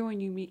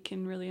everyone you meet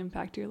can really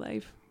impact your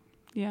life.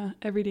 Yeah.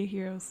 Everyday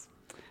heroes.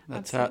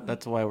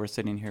 That's why we're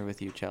sitting here with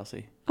you,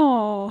 Chelsea.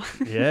 Oh.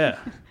 Yeah.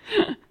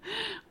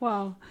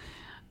 Wow.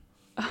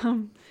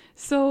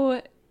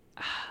 So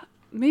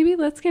maybe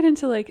let's get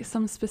into like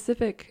some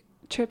specific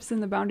trips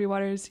in the Boundary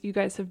Waters you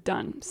guys have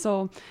done.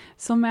 So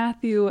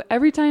Matthew,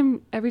 every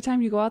time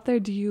you go out there,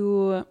 do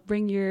you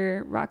bring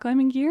your rock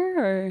climbing gear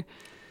or?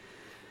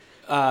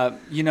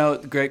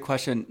 Great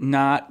question.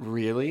 Not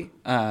really.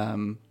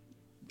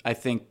 I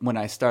think when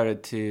I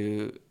started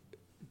to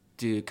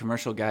do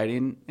commercial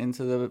guiding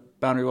into the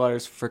Boundary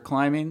Waters for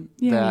climbing,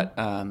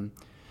 that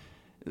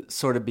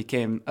sort of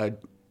became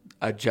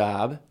a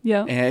job.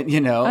 Yeah. And,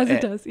 you know. As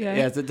it does, yeah.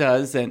 As it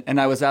does. And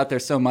I was out there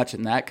so much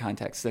in that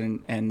context.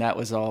 And that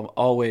was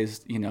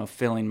always, you know,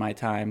 filling my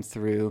time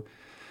through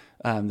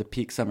the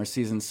peak summer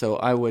season. So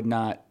I would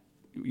not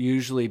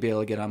usually be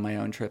able to get on my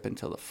own trip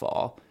until the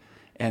fall.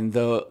 And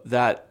though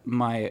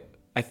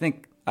I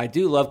think I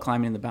do love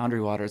climbing in the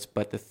Boundary Waters,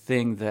 but the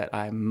thing that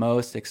I'm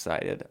most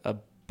excited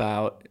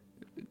about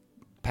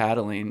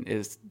paddling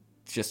is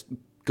just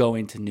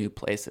going to new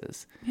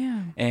places.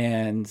 Yeah.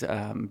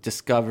 And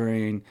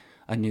discovering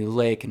a new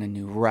lake and a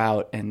new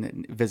route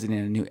and visiting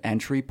a new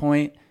entry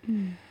point.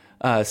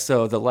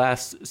 So the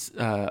last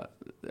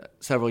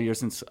several years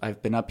since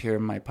I've been up here,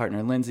 my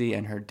partner Lindsay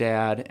and her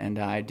dad and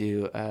I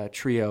do a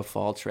trio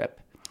fall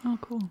trip. Oh,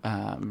 cool.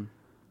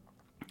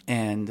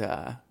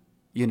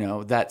 You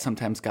know, that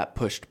sometimes got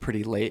pushed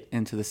pretty late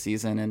into the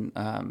season.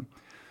 And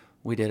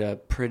we did a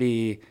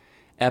pretty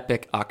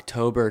epic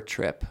October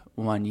trip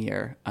one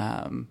year.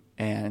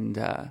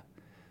 I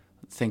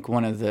think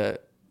one of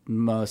the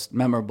most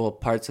memorable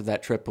parts of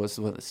that trip was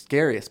one of the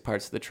scariest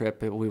parts of the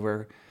trip.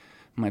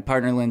 My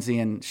partner Lindsay,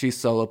 and she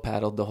solo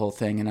paddled the whole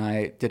thing, and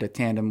I did a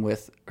tandem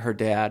with her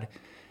dad.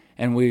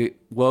 And we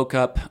woke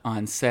up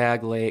on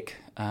Sag Lake,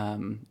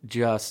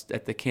 just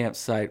at the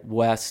campsite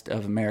west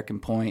of American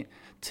Point,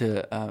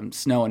 to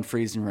snow and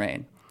freezing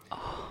rain.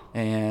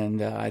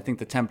 And I think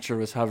the temperature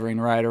was hovering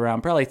right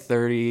around probably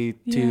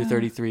 32,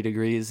 33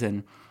 degrees.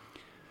 And,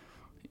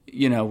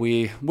 you know,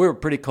 we were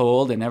pretty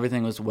cold and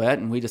everything was wet.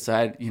 And we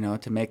decided, you know,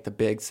 to make the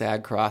big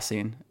Sag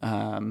crossing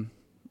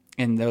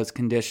in those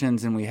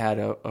conditions. And we had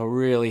a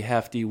really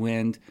hefty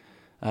wind,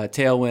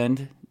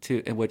 tailwind,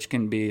 which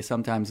can be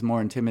sometimes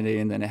more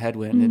intimidating than a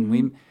headwind. Mm-hmm.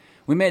 And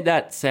we made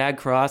that Sag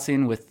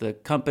crossing with the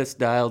compass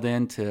dialed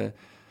in to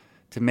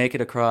make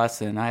it across.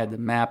 And I had the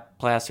map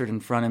plastered in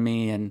front of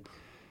me. And,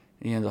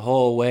 you know, the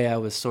whole way I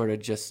was sort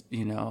of just,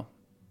 you know,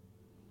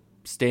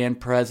 staying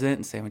present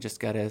and saying we just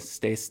got to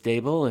stay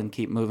stable and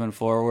keep moving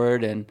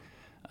forward. And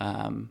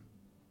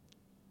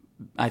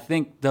I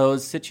think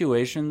those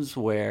situations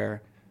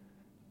where,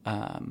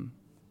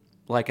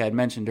 like I'd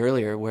mentioned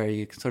earlier, where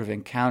you sort of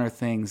encounter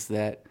things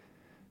that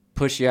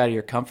push you out of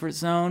your comfort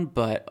zone,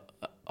 but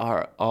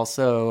are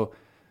also,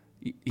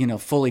 you know,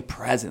 fully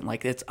present.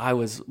 Like I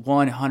was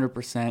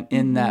 100%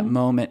 in that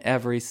moment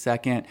every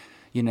second,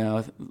 you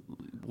know,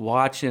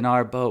 watching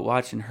our boat,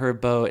 watching her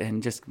boat,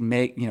 and just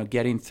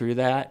getting through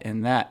that.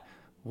 And that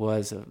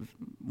was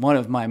one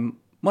of my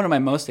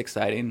most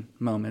exciting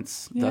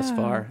moments thus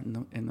far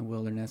in the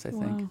wilderness, I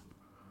think.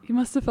 You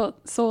must have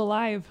felt so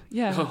alive.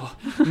 Yeah. Oh,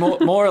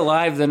 more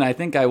alive than I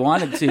think I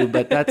wanted to,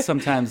 but that's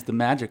sometimes the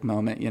magic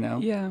moment, you know?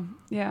 Yeah.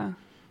 Yeah.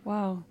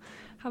 Wow.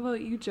 How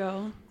about you,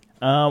 Joe?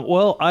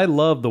 Well, I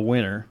love the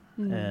winter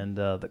and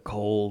the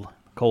cold.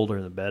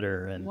 Colder the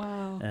better,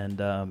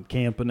 and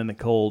camping in the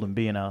cold and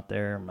being out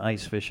there,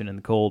 ice fishing in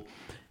the cold.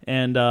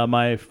 And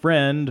my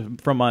friend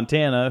from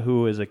Montana,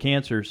 who is a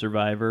cancer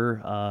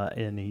survivor,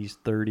 and he's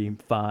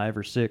 35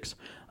 or 6,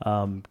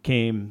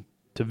 came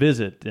to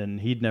visit, and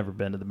he'd never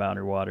been to the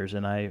Boundary Waters.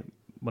 And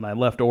when I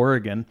left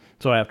Oregon,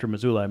 so after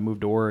Missoula, I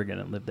moved to Oregon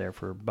and lived there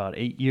for about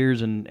 8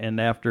 years.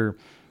 And after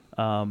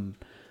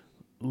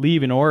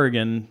leaving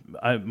Oregon,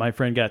 my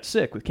friend got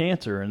sick with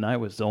cancer, and I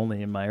was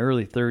only in my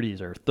early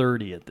 30s or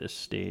 30 at this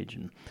stage,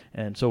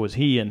 and so was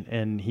he,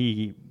 and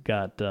he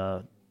got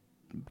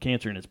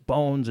cancer in his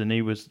bones, and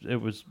he was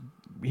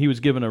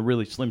given a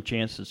really slim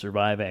chance to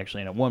survive,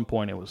 actually. And at one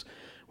point,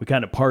 we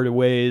kind of parted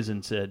ways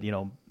and said, you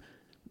know,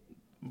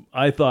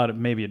 I thought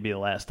maybe it'd be the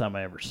last time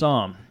I ever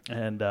saw him,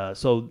 and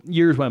so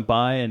years went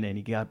by, and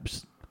he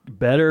got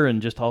better,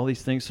 and just all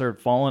these things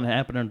started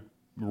happening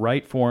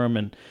right for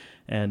him,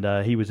 and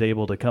he was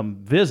able to come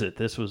visit.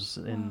 This was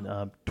in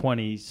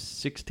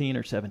 2016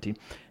 or 17.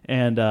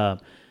 And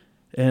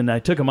I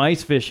took him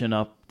ice fishing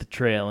up the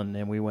trail, and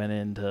then we went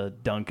into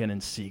Duncan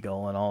and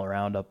Seagull and all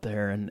around up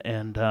there.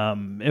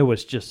 And it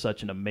was just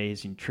such an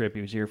amazing trip.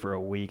 He was here for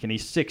a week, and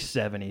he's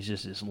 6'7". He's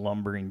just this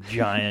lumbering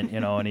giant, you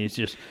know, and he's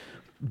just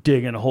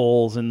digging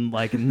holes and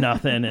like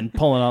nothing and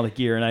pulling all the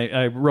gear. And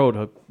I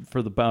wrote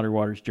for the Boundary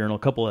Waters Journal a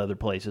couple of other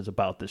places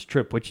about this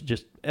trip, which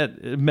just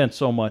it meant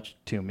so much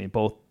to me,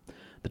 both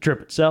the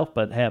trip itself,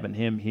 but having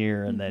him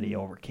here and that he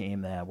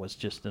overcame that was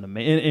just an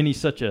amazing. And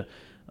he's such a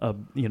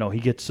you know, he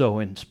gets so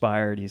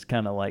inspired. He's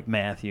kind of like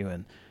Matthew,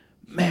 and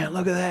man,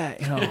 look at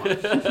that, you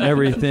know,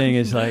 everything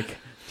is like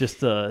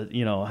just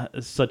you know,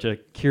 such a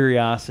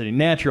curiosity,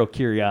 natural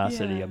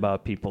curiosity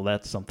about people.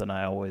 That's something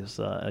I always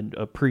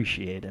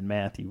appreciate, and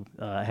Matthew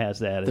has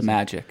that. The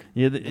magic.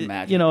 Yeah, the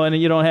magic. You know, and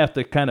you don't have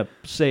to kind of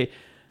say.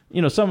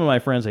 You know, some of my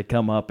friends, they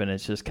come up and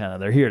it's just kind of,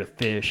 they're here to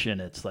fish,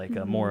 and it's like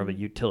a more of a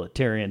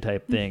utilitarian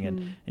type thing.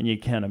 And you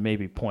kind of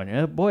maybe point,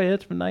 oh, boy,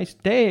 it's a nice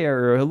day,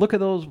 or look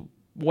at those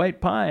white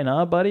pine,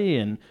 huh, buddy?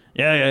 And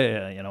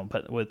yeah, you know,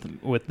 but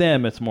with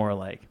them, it's more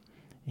like,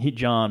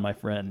 John, my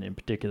friend in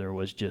particular,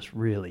 was just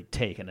really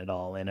taking it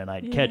all in, and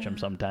I'd catch him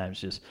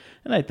sometimes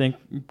and I think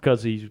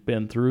because he's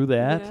been through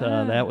that,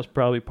 that was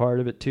probably part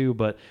of it too,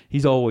 but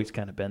he's always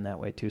kind of been that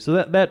way too.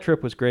 So that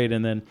trip was great.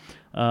 And then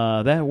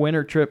that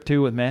winter trip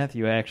too with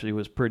Matthew actually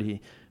was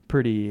pretty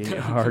pretty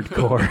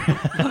hardcore.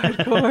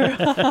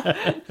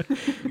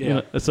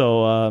 Yeah.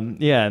 So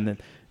yeah, and then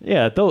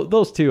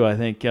those two I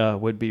think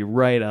would be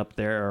right up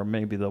there, or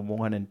maybe the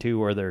 1 and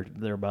 2, or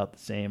they're about the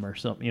same or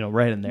something,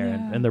 right in there,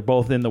 Yeah. and they're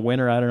both in the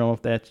winter. I don't know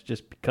if that's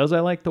just because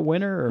I like the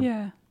winter, or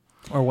Yeah.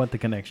 or what the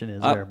connection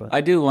is there. But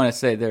I do want to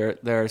say there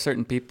are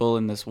certain people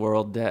in this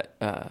world that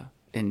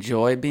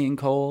enjoy being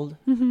cold,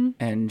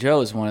 and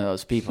Joe's one of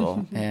those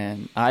people,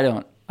 and I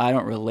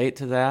don't relate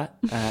to that.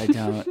 I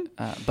don't,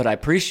 but I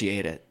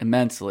appreciate it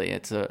immensely. I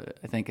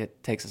think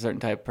it takes a certain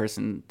type of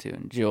person to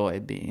enjoy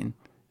being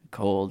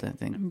cold. I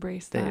think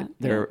Embrace that.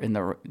 they're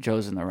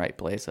Joe's in the right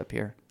place up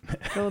here.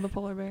 Go with the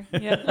polar bear.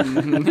 Yeah.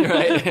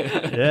 Right.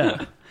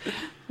 yeah.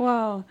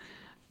 Wow.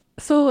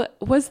 So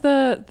was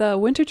the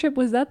winter trip,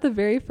 was that the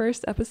very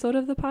first episode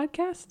of the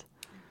podcast?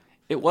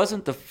 It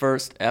wasn't the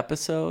first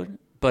episode,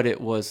 but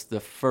it was the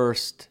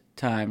first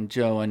time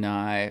Joe and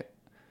I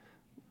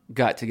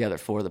got together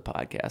for the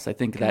podcast. I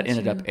think that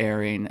ended up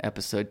airing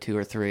episode 2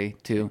 or 3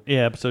 too.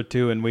 Yeah, episode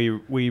 2, and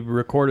we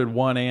recorded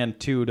 1 and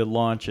 2 to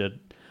launch it.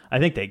 I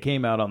think they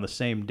came out on the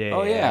same day.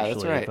 Oh, yeah, actually,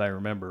 that's right. If I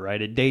remember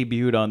right, it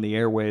debuted on the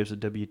airwaves of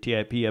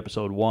WTIP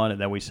episode 1, and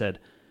then we said,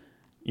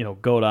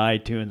 go to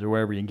iTunes or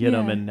wherever you can get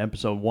them, and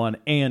episode 1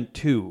 and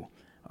 2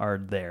 are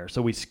there.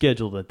 So we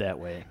scheduled it that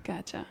way.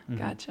 Gotcha.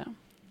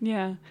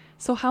 Yeah.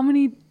 So how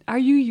many are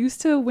you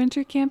used to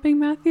winter camping,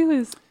 Matthew?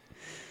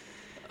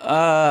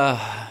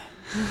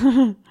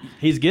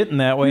 He's getting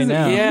that way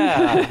now.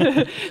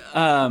 Yeah.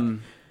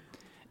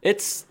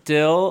 It's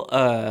still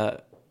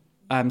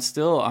I'm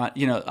still on,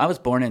 I was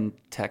born in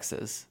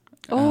Texas.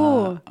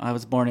 Oh. I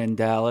was born in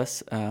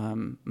Dallas.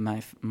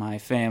 My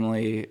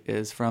family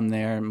is from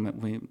there.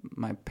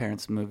 My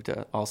parents moved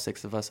all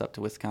 6 of us up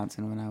to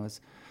Wisconsin when I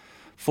was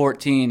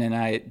 14, and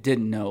I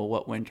didn't know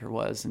what winter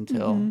was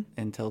until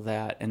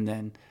that, and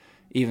then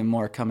even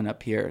more coming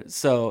up here.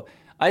 So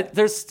I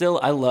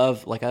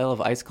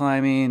love ice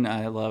climbing.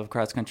 I love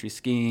cross country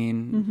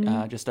skiing.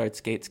 Just started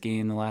skate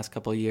skiing the last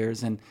couple of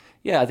years, and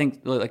I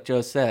think like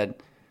Joe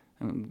said,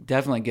 I'm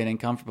definitely getting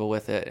comfortable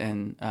with it.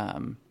 And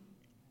I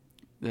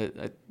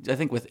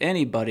think with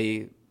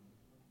anybody,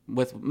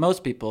 with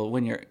most people,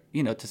 when you're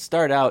to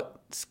start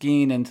out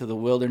skiing into the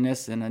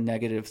wilderness in a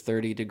negative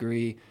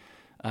 30-degree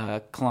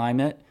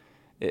climate,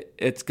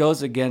 it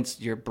goes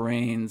against your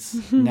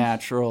brain's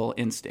natural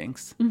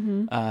instincts.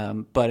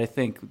 But I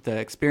think the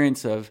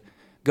experience of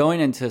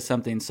going into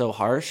something so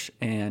harsh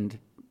and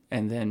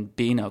then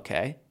being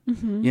okay,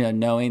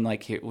 knowing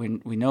like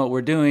we know what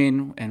we're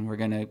doing and we're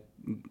gonna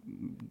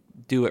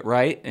do it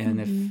right,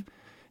 and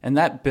and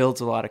that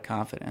builds a lot of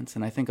confidence.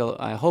 And I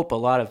hope a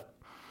lot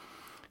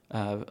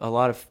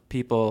of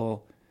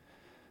people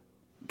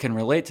can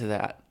relate to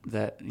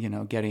that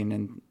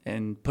getting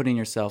and putting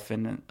yourself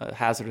in a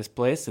hazardous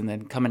place and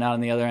then coming out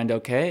on the other end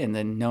okay, and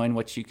then knowing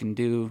what you can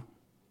do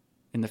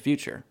in the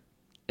future.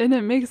 And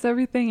it makes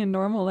everything in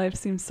normal life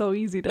seem so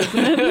easy, doesn't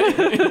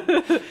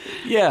it?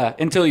 Yeah,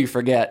 until you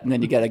forget, and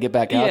then you got to get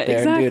back out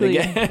there and do it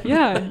again.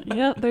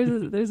 Yeah.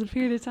 There's a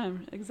period of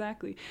time.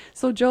 Exactly.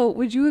 So, Joe,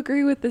 would you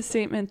agree with the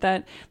statement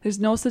that there's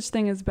no such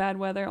thing as bad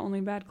weather,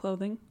 only bad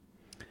clothing?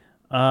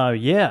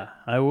 Yeah,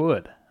 I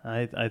would.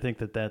 I think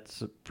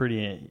that's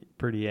pretty.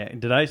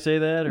 Did I say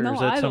that, or No, is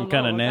that I some don't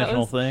kind know. of That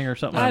national was- thing or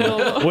something? I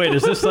don't know. Wait,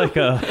 is this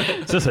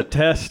a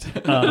test?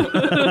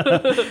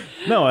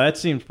 No, that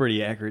seems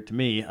pretty accurate to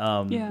me.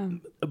 Yeah.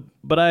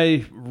 But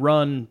I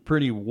run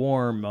pretty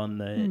warm on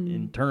the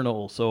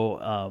internal, so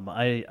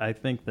I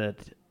think that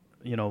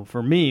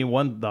for me,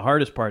 the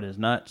hardest part is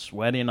not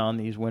sweating on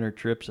these winter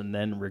trips and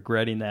then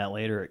regretting that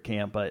later at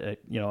camp.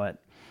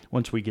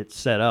 Once we get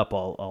set up,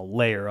 I'll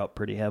layer up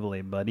pretty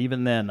heavily. But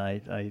even then,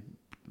 I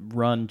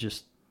run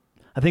just.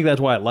 I think that's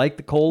why I like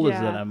the cold, is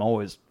that I'm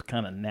always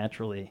kind of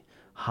naturally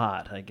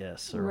hot, I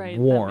guess, or Right,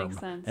 that warm makes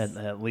sense.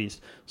 at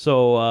least.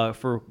 So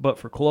for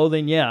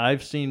clothing,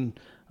 I've seen.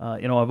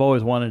 I've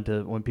always wanted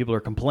to, when people are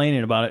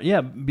complaining about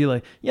it, be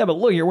like, but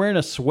look, you're wearing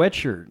a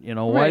sweatshirt.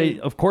 Why? Right.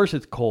 Of course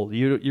it's cold.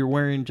 You're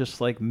wearing just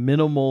like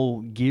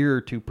minimal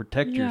gear to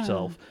protect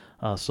yourself.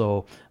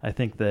 So I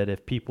think that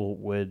if people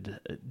would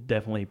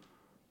definitely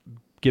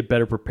get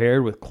better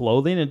prepared with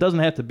clothing, it doesn't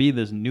have to be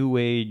this new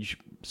age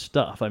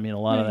stuff. I mean, a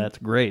lot of that's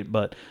great,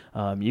 but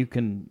you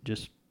can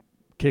just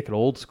kick it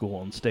old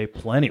school and stay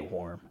plenty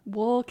warm.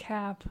 Wool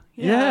cap.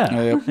 Yeah,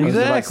 I was about to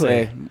exactly.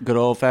 say, good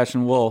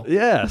old-fashioned wool.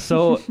 Yeah,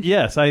 so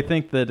yes, I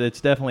think that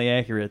it's definitely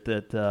accurate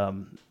that,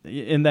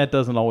 and that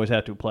doesn't always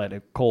have to apply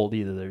to cold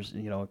either. There's,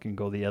 it can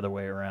go the other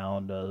way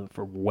around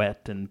for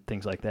wet and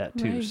things like that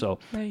too. Right, So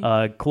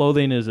right.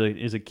 clothing is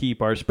a key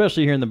part,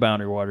 especially here in the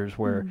Boundary Waters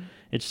where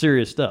it's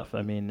serious stuff.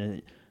 I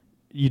mean,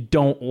 you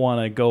don't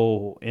want to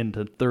go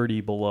into 30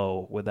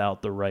 below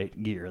without the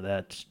right gear.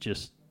 That's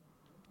just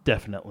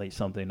definitely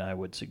something I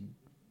would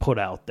put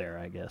out there,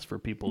 I guess, for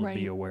people to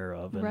be aware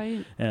of.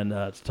 And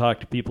to talk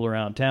to people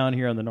around town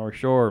here on the North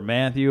Shore, or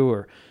Matthew,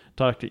 or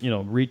talk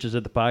to, reaches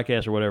at the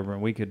podcast or whatever,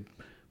 and we could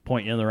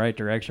point you in the right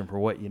direction for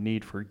what you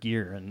need for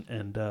gear.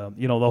 And the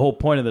whole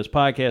point of this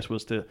podcast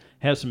was to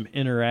have some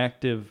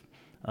interactive,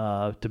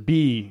 to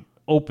be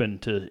open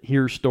to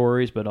hear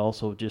stories, but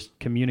also just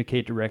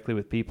communicate directly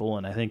with people.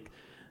 And I think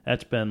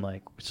that's been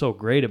like so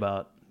great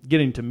about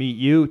getting to meet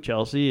you,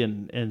 Chelsea,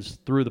 and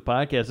through the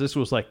podcast. This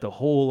was like the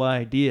whole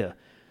idea.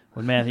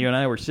 When Matthew and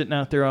I were sitting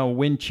out there on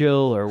Wind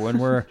Chill, or when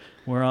we're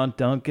on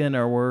Duncan,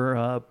 or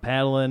we're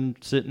paddling,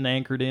 sitting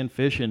anchored in,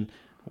 fishing,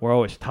 we're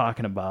always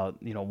talking about,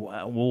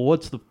 well,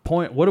 what's the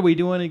point? What are we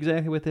doing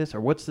exactly with this?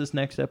 Or what's this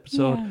next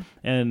episode? Yeah.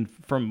 And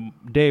from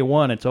day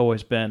one, it's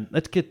always been,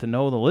 let's get to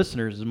know the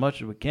listeners as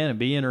much as we can and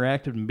be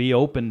interactive and be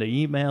open to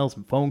emails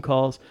and phone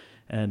calls.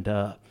 And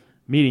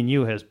meeting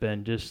you has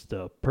been just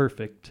a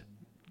perfect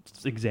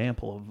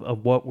example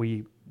of what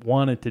we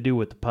wanted to do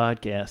with the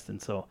podcast.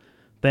 And so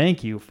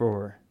thank you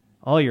for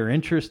all your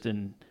interest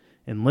in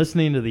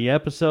listening to the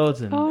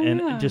episodes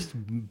and just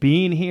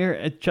being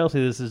here.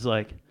 Chelsea, this is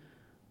like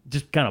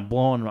just kind of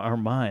blowing our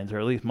minds, or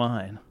at least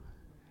mine.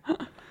 I'm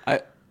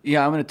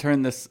going to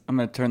turn this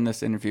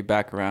interview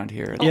back around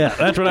here. Yeah,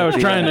 that's what I was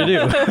trying to do.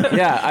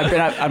 Yeah,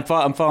 I'm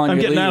following. I'm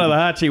your getting lead. out of the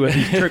hot seat with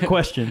these trick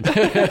questions.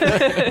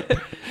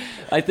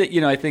 I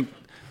think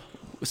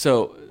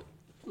so.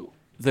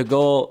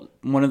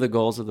 One of the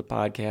goals of the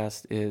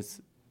podcast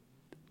is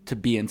to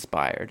be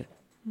inspired.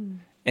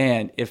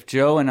 And if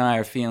Joe and I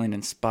are feeling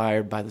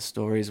inspired by the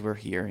stories we're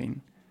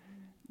hearing,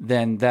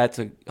 then that's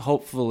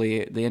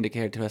hopefully the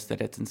indicator to us that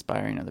it's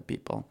inspiring other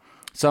people.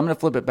 So I'm going to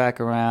flip it back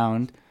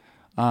around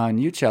on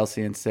you,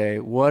 Chelsea, and say,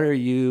 what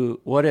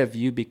have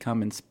you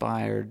become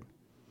inspired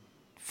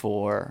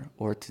for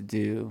or to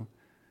do,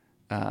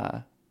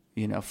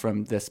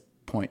 from this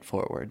point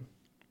forward?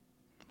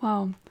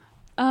 Wow.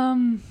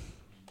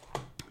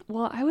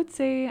 Well, I would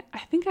say I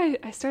think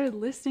I started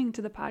listening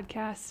to the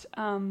podcast,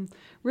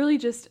 really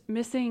just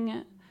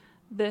missing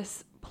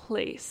this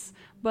place.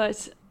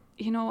 But,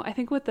 I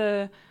think what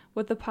the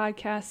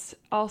podcast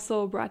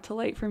also brought to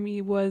light for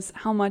me was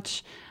how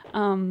much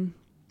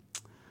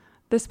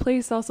this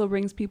place also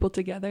brings people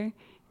together.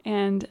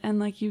 And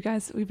like you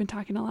guys, we've been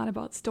talking a lot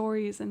about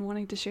stories and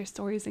wanting to share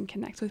stories and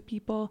connect with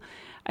people.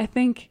 I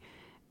think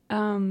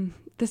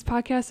this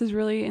podcast is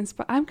really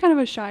I'm kind of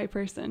a shy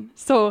person,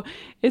 so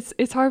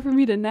it's hard for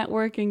me to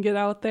network and get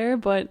out there.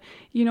 But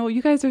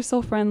you guys are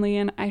so friendly,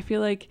 and I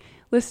feel like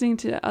listening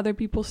to other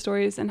people's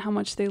stories and how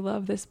much they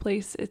love this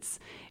place,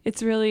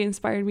 it's really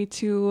inspired me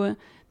to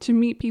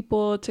meet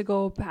people to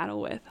go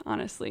paddle with.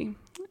 Honestly,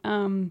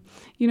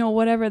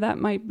 whatever that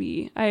might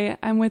be.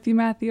 I'm with you,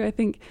 Matthew. I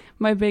think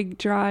my big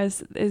draw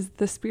is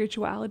the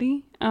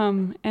spirituality,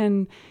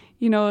 and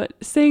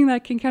saying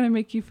that can kind of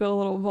make you feel a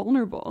little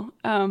vulnerable.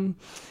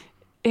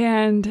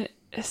 And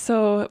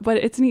so, but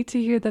it's neat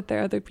to hear that there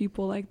are other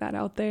people like that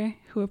out there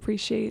who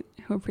appreciate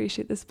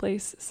this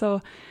place.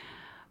 So,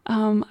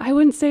 I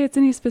wouldn't say it's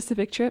any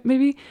specific trip.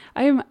 Maybe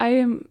I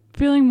am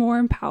feeling more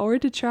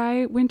empowered to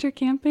try winter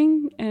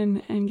camping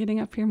and getting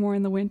up here more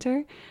in the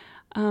winter.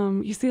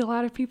 You see a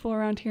lot of people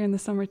around here in the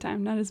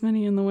summertime, not as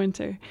many in the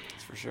winter.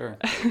 That's for sure.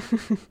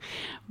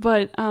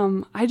 But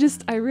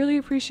I really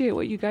appreciate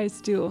what you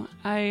guys do.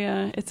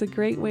 It's a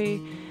great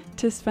way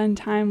to spend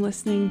time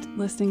listening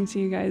to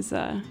you guys.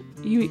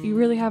 You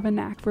really have a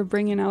knack for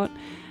bringing out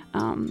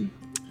some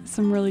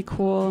really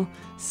cool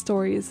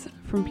stories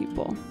from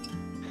people.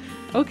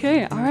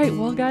 Okay, all right.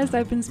 Well, guys,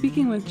 I've been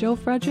speaking with Joe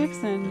Fredericks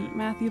and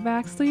Matthew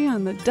Baxley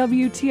on the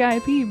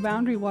WTIP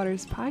Boundary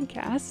Waters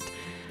podcast.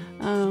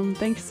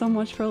 Thanks so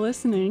much for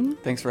listening.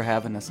 Thanks for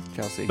having us,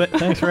 Chelsea. But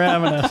thanks for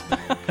having us.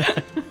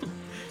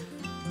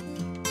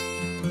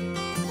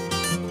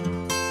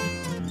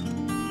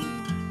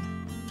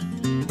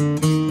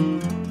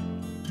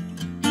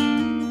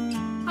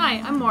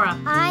 Hi, I'm Maura.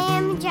 I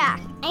am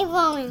Jack. I'm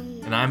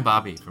Owen. And I'm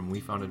Bobby from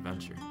We Found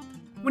Adventure.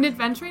 When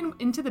adventuring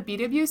into the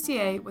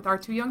BWCA with our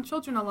 2 young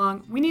children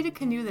along, we need a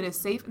canoe that is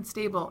safe and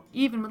stable,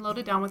 even when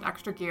loaded down with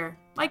extra gear,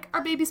 like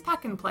our baby's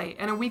pack and play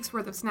and a week's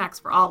worth of snacks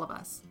for all of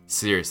us.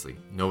 Seriously,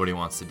 nobody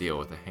wants to deal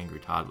with a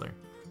hangry toddler.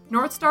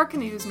 North Star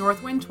Canoes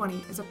Northwind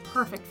 20 is a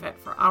perfect fit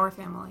for our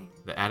family.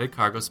 The added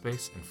cargo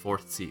space and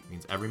fourth seat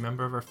means every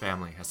member of our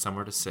family has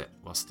somewhere to sit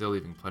while still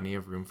leaving plenty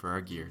of room for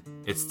our gear.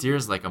 It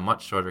steers like a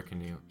much shorter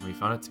canoe, and we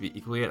found it to be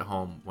equally at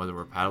home whether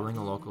we're paddling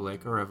a local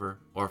lake or river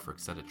or for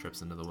extended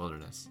trips into the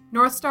wilderness.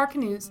 North Star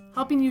Canoes,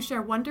 helping you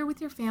share wonder with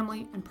your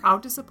family and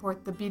proud to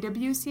support the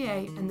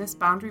BWCA and this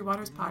Boundary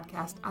Waters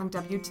podcast on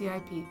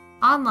WTIP.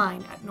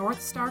 Online at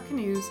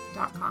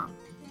northstarcanoes.com.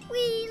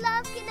 We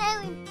love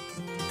canoeing.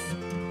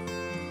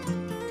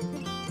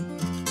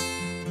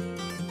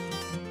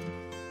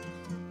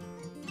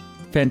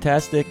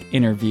 Fantastic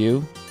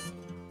interview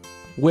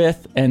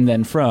with and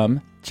then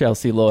from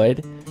Chelsea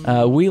Lloyd.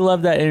 We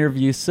love that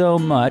interview so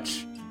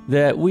much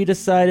that we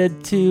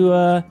decided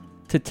to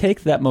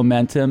take that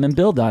momentum and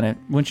build on it.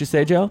 Wouldn't you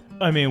say, Joe?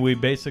 I mean, we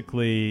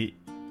basically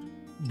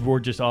were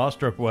just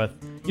awestruck with.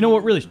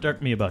 What really struck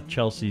me about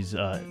Chelsea's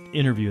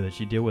interview that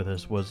she did with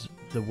us was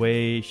the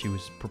way she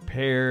was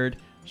prepared.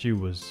 She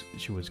was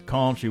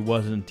calm. She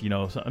wasn't.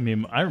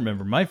 I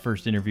remember my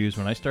first interviews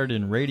when I started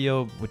in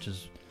radio, which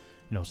is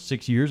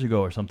 6 years ago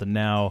or something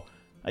now.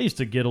 I used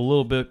to get a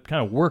little bit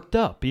kind of worked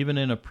up, even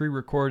in a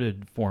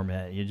pre-recorded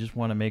format. You just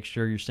want to make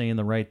sure you're saying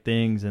the right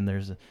things, and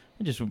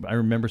I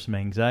remember some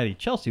anxiety.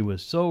 Chelsea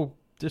was so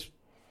just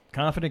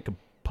confident,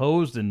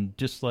 composed, and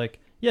just like,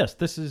 yes,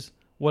 this is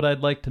what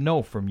I'd like to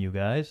know from you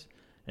guys,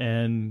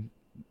 and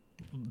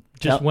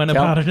just went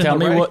about it. Tell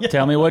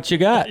me what you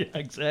got. Yeah,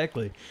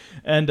 exactly.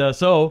 And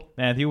so,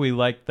 Matthew, we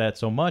liked that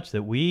so much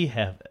that we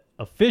have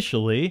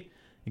officially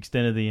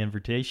extended the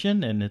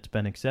invitation, and it's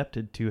been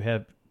accepted to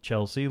have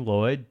Chelsea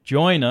Lloyd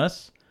join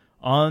us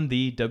on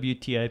the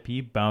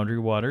WTIP Boundary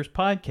Waters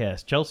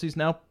podcast. Chelsea's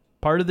now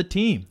part of the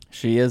team.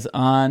 She is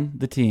on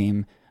the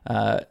team.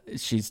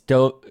 She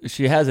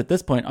has at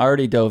this point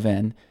already dove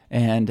in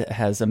and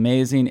has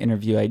amazing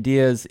interview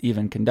ideas,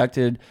 even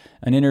conducted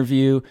an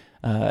interview.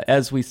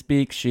 As we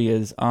speak, she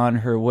is on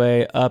her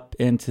way up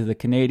into the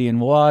Canadian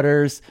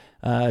waters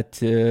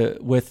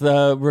with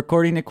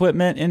recording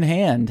equipment in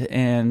hand,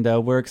 and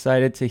we're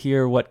excited to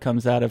hear what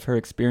comes out of her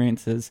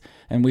experiences,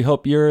 and we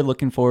hope you're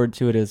looking forward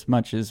to it as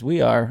much as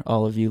we are,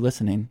 all of you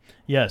listening.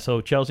 Yeah,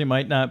 so Chelsea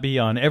might not be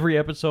on every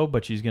episode,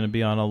 but she's going to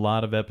be on a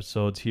lot of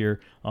episodes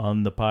here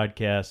on the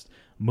podcast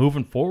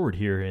moving forward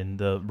here in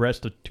the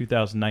rest of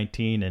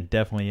 2019 and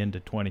definitely into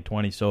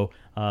 2020. So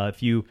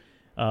if you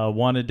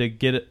wanted to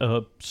get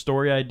a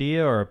story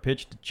idea or a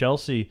pitch to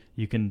Chelsea,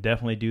 you can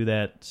definitely do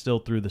that still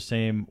through the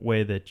same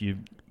way that you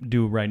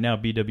do right now,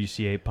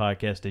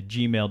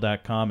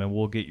 bwcapodcast@gmail.com, and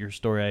we'll get your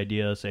story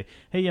idea. Say,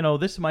 hey,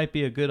 this might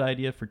be a good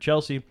idea for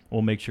Chelsea.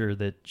 We'll make sure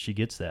that she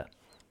gets that.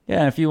 Yeah,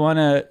 and if you want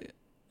to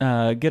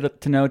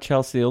get to know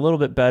Chelsea a little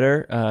bit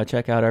better,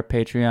 check out our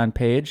Patreon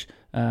page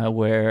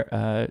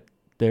where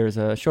there's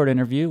a short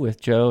interview with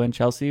Joe and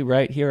Chelsea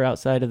right here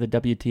outside of the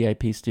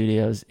WTIP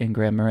studios in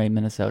Grand Marais,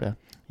 Minnesota.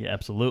 Yeah,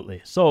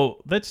 absolutely.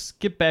 So let's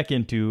get back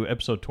into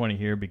episode 20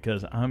 here,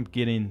 because I'm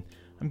getting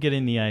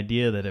the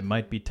idea that it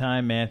might be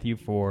time, Matthew,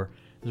 for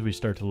as we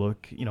start to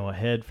look,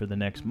 ahead for the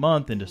next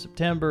month into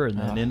September and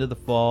then into the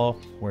fall,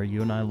 where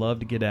you and I love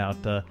to get out.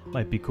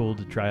 Might be cool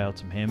to try out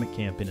some hammock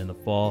camping in the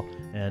fall,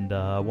 and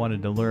I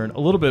wanted to learn a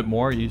little bit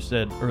more. You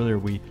said earlier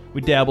we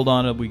dabbled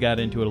on it, we got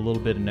into it a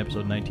little bit in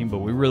episode 19, but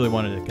we really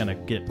wanted to kind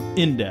of get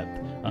in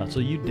depth. So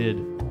you did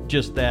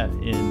just that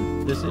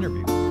in this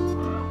interview.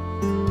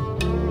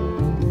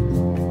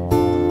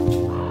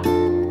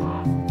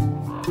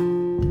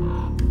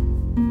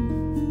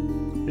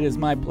 It is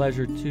my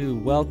pleasure to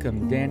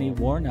welcome Danny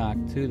Warnock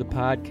to the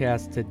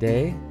podcast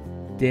today.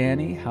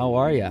 Danny, how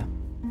are you?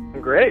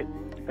 I'm great.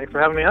 Thanks for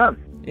having me on.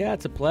 Yeah,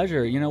 it's a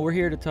pleasure. We're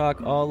here to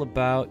talk all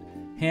about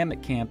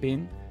hammock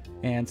camping,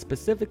 and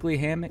specifically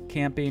hammock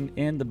camping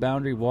in the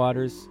Boundary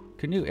Waters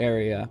canoe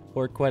area,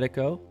 or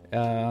Quetico,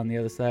 on the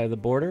other side of the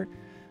border.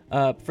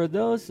 For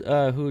those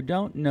who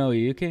don't know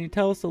you, can you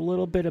tell us a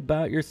little bit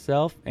about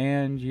yourself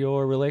and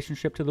your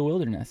relationship to the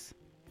wilderness?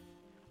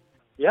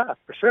 Yeah,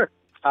 for sure.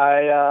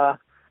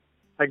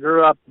 I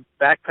grew up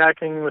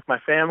backpacking with my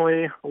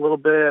family a little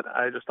bit.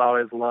 I just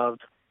always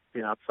loved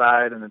being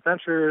outside and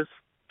adventures.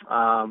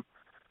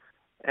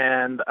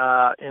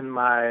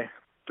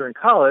 During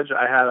college,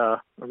 I had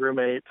a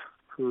roommate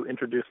who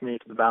introduced me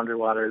to the Boundary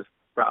Waters,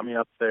 brought me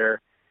up there,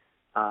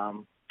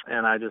 and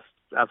I just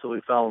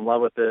absolutely fell in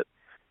love with it.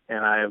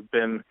 And I have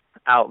been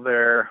out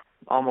there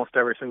almost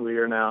every single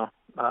year now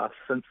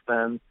since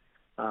then,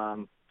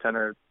 10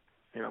 or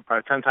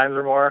probably 10 times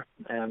or more.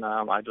 And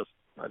I just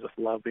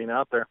love being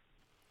out there.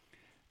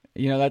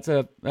 That's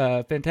a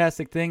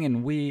fantastic thing,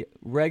 and we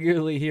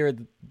regularly hear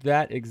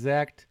that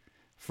exact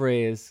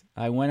phrase.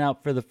 I went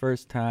out for the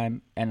first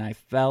time, and I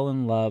fell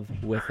in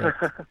love with it.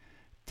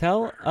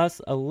 Tell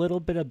us a little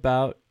bit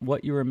about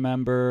what you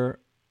remember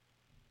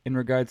in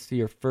regards to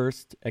your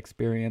first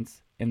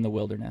experience in the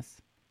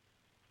wilderness.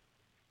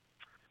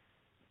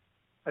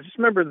 I just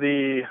remember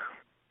the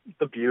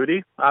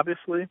beauty,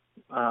 obviously,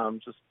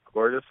 just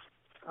gorgeous,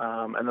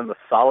 and then the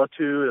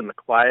solitude and the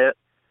quiet,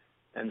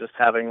 and just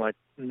having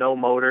no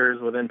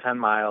motors within 10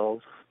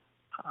 miles.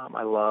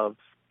 I love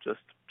just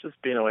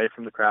being away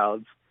from the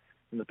crowds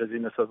and the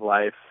busyness of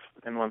life.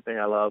 And one thing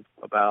I love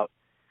about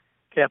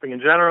camping in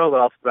general, but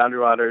also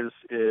Boundary Waters,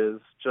 is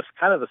just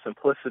kind of the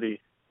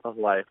simplicity of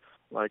life.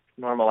 Like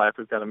normal life,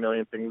 we've got a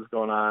million things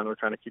going on. We're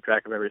trying to keep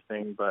track of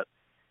everything. But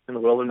in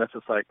the wilderness,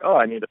 it's like,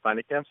 I need to find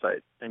a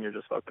campsite. And you're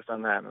just focused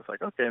on that. And it's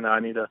like, okay, now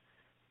I need to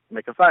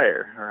make a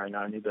fire. Or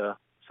now I need to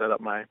set up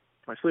my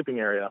sleeping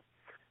area.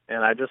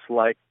 And I just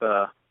like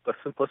the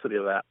simplicity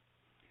of that.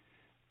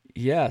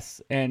 Yes,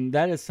 and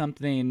that is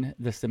something,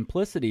 the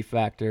simplicity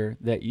factor,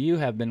 that you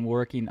have been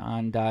working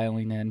on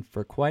dialing in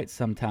for quite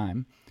some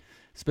time,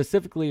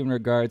 specifically in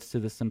regards to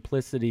the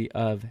simplicity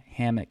of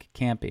hammock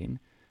camping.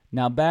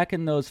 Now, back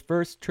in those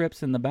first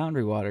trips in the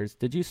Boundary Waters,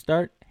 did you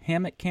start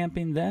hammock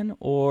camping then,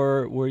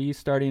 or were you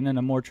starting in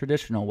a more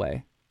traditional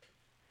way?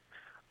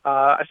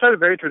 I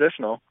started very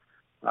traditional,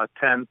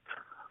 tent,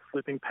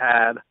 sleeping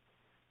pad,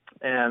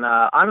 and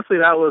honestly,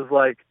 that was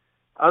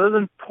other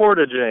than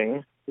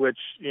portaging, which,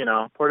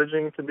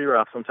 portaging can be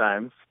rough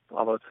sometimes,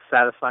 although it's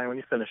satisfying when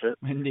you finish it.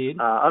 Indeed.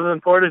 Other than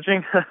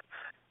portaging,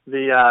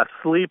 the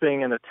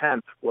sleeping in a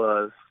tent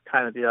was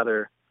kind of the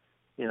other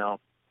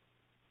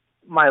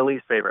my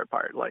least favorite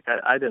part. Like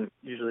I didn't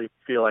usually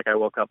feel like I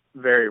woke up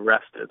very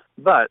rested,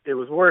 but it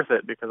was worth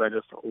it because I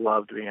just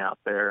loved being out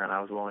there and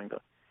I was willing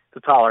to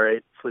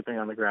tolerate sleeping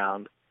on the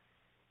ground.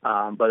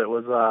 But it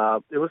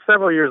was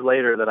several years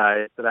later that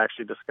I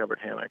actually discovered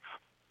hammocks.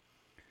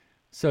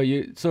 So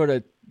you sort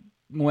of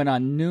went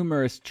on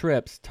numerous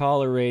trips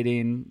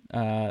tolerating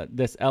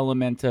this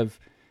element of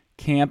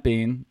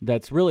camping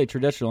that's really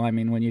traditional. I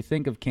mean, when you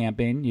think of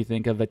camping, you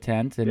think of a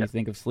tent and you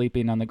think of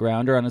sleeping on the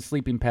ground or on a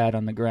sleeping pad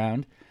on the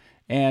ground.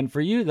 And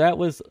for you, that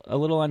was a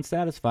little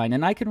unsatisfying.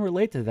 And I can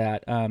relate to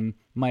that.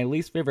 My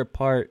least favorite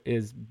part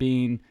is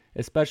being,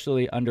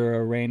 especially under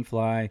a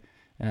rainfly,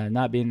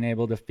 not being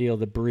able to feel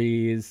the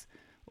breeze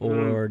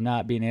or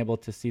not being able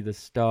to see the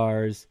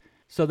stars.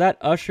 So that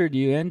ushered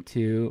you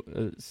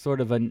into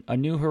sort of a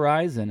new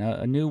horizon,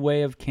 a new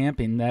way of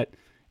camping that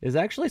is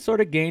actually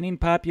sort of gaining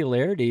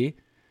popularity,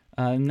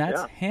 and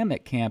that's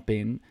hammock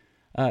camping.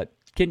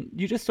 Can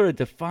you just sort of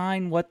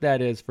define what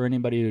that is for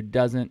anybody who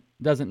doesn't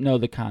know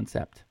the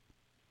concept?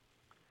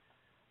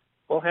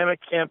 Well, hammock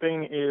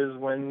camping is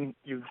when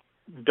you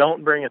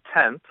don't bring a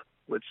tent,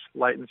 which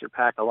lightens your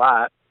pack a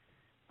lot,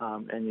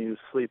 and you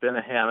sleep in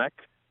a hammock,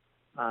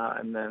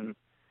 and then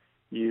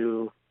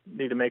you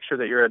need to make sure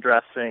that you're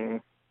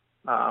addressing,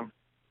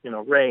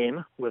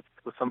 rain with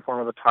some form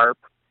of a tarp,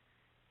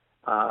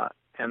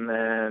 and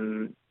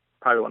then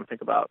probably want to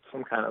think about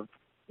some kind of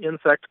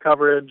insect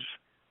coverage,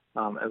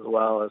 as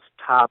well as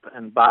top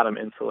and bottom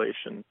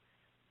insulation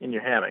in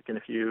your hammock. And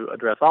if you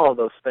address all of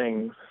those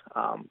things,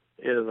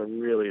 it is a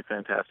really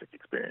fantastic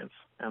experience.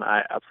 And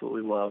I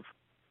absolutely love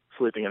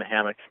sleeping in a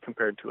hammock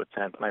compared to a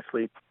tent. And I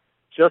sleep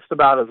just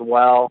about as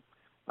well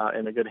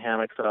in a good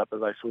hammock setup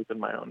as I sleep in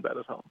my own bed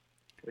at home.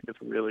 I think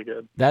it's really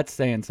good. That's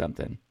saying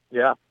something.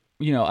 Yeah.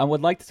 I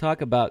would like to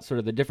talk about sort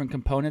of the different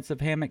components of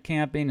hammock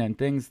camping and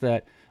things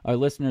that our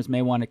listeners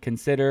may want to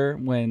consider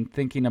when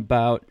thinking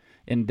about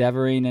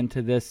endeavoring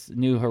into this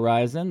new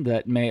horizon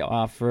that may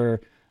offer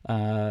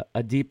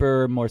a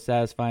deeper, more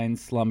satisfying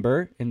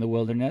slumber in the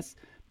wilderness.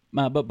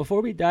 But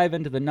before we dive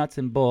into the nuts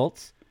and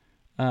bolts,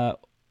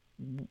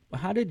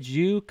 how did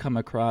you come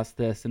across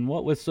this, and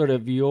what was sort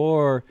of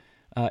your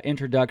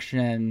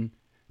introduction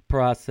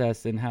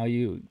process and how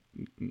you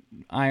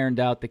ironed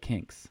out the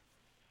kinks?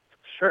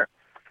 Sure.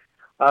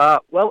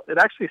 Well, it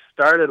actually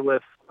started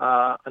with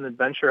an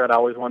adventure I'd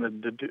always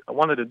wanted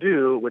to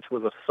do, which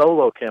was a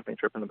solo camping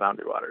trip in the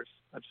Boundary Waters.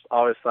 I just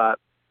always thought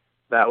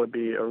that would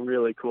be a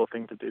really cool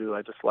thing to do.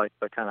 I just like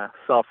the kind of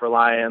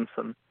self-reliance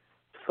and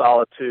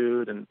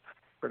solitude and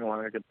bring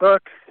along a good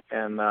book.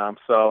 And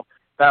so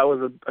that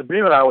was a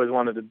dream that I always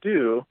wanted to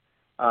do.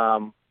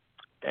 And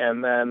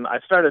then I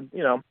started,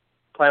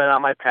 planning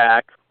out my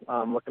pack,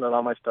 looking at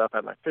all my stuff. I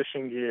had my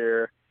fishing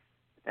gear,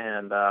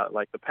 and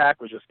the pack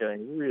was just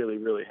getting really,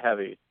 really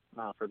heavy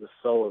for this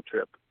solo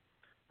trip.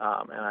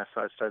 And I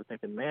started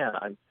thinking, man,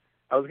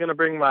 I was going to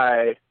bring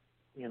my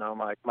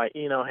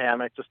Eno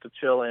hammock just to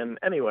chill in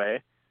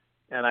anyway.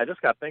 And I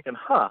just got thinking,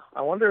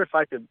 I wonder if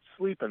I could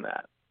sleep in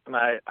that. And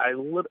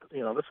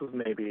this was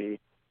maybe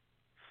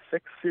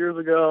 6 years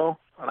ago,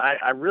 and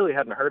I really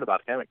hadn't heard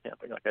about hammock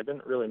camping. Like, I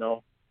didn't really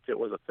know if it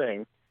was a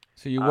thing.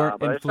 So you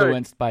weren't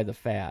influenced by the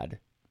fad.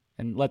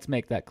 And let's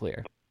make that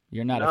clear.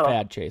 You're not a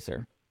fad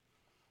chaser.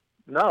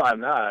 No, I'm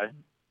not.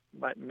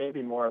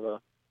 Maybe more of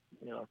a,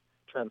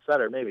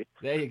 trendsetter, maybe.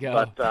 There you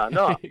go. But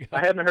no, I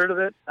hadn't heard of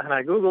it, and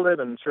I Googled it,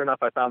 and sure enough,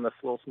 I found this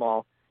little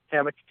small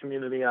hammock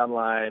community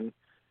online,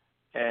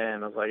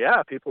 and I was like,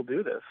 yeah, people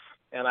do this.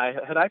 And I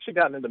had actually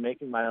gotten into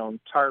making my own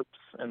tarps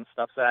and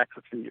stuff sacks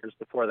a few years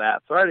before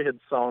that, so I already had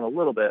sewn a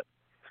little bit,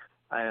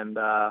 and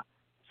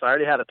so I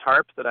already had a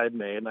tarp that I'd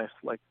made, nice,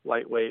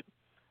 lightweight,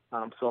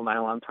 silk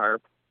nylon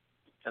tarp,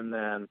 and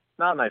then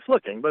not nice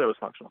looking, but it was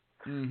functional.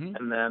 Mm-hmm.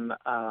 And then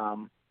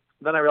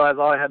I realized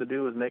all I had to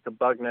do was make a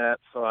bug net,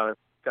 so I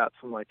got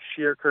some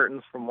sheer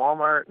curtains from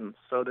Walmart and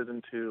sewed it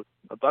into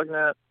a bug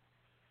net,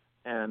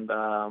 and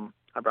I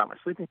brought my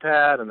sleeping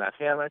pad and that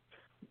hammock,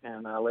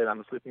 and I laid on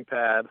the sleeping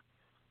pad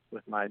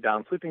with my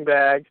down sleeping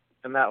bag,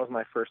 and that was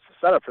my first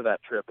setup for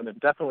that trip, and it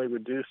definitely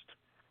reduced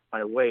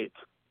my weight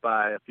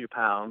by a few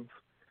pounds,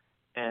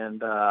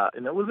 and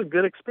it was a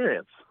good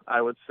experience.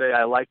 I would say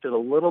I liked it a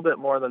little bit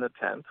more than a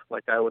tent.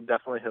 I would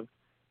definitely have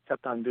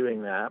kept on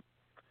doing that.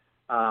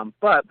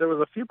 But there was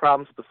a few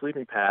problems with the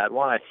sleeping pad.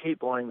 One, I hate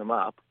blowing them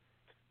up,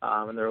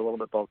 and they're a little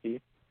bit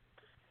bulky.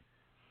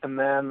 And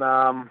then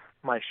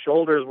my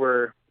shoulders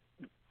were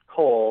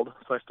cold,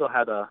 so I still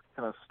had to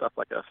kind of stuff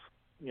a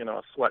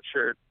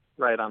sweatshirt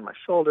right on my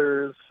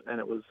shoulders, and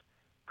it was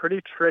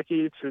pretty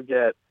tricky to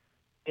get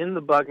in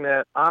the bug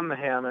net, on the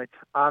hammock,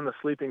 on the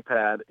sleeping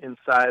pad,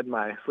 inside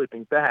my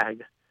sleeping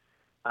bag,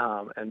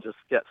 and just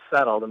get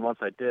settled. And once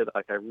I did,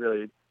 I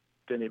really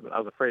I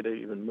was afraid to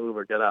even move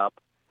or get up.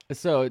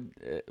 So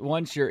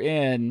once you're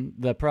in,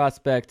 the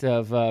prospect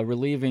of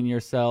relieving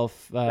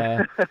yourself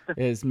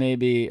is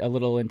maybe a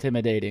little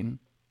intimidating.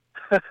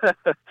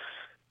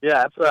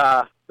 Yeah, it's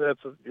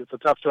a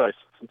tough choice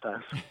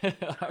sometimes.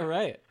 All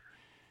right.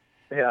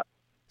 Yeah.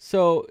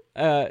 So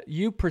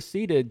you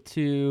proceeded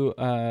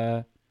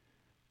to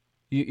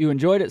you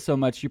enjoyed it so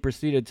much you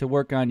proceeded to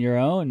work on your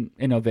own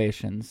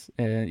innovations.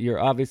 You're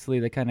obviously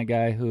the kind of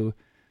guy who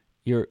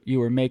you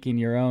were making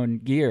your own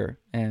gear,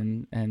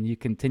 and you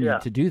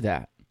continued to do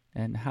that.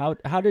 And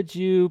how did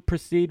you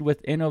proceed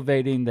with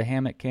innovating the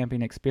hammock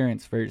camping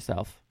experience for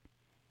yourself?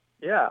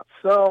 Yeah,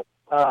 so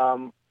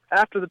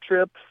after the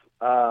trip,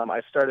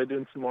 I started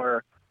doing some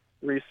more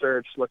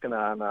research, looking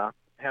on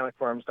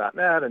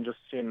hammockforums.net and just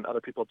seeing other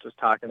people just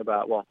talking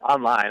about, well,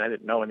 online. I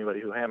didn't know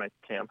anybody who hammock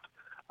camped,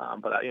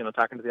 but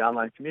talking to the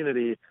online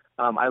community,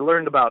 I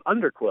learned about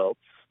underquilts,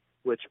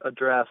 which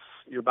address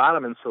your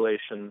bottom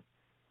insulation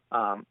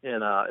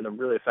in a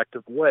really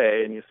effective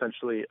way, and you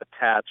essentially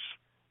attach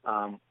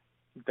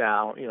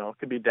down, it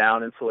could be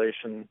down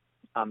insulation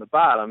on the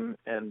bottom,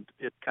 and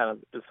it kind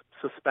of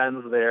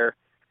suspends there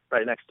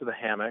right next to the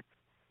hammock,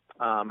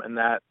 and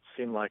that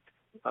seemed like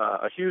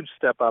a huge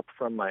step up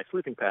from my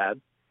sleeping pad.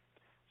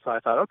 So I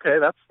thought, okay,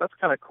 that's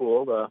kind of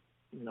cool,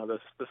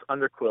 this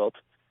underquilt.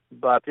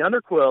 But the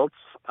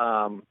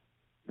underquilts,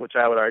 which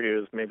I would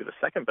argue is maybe the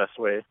second best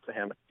way to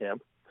hammock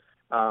camp,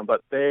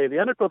 but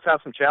the underquilts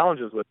have some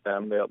challenges with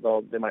them.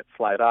 They might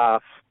slide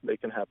off. They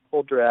can have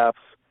cold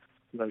drafts.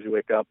 Sometimes you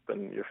wake up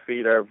and your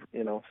feet are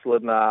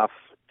slidden off,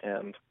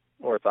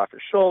 or it's off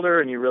your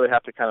shoulder, and you really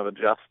have to kind of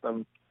adjust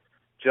them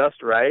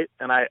just right.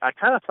 And I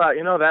kind of thought,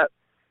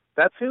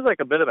 that seems like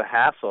a bit of a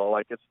hassle.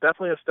 Like, it's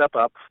definitely a step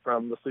up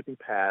from the sleeping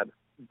pad,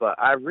 but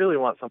I really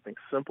want something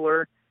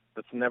simpler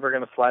that's never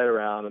going to slide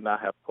around and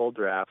not have cold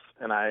drafts.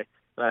 And I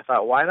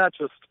thought, why not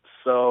just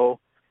sew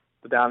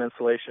the down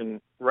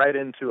insulation right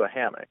into a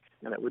hammock,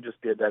 and it would just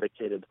be a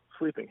dedicated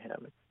sleeping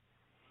hammock.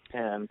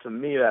 And to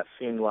me, that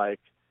seemed like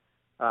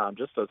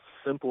just a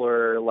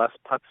simpler, less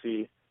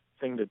putsy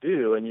thing to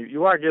do. And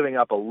you are giving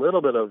up a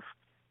little bit of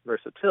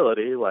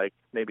versatility, like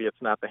maybe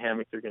it's not the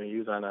hammock you're going to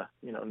use on a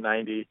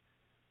 90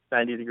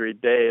 degree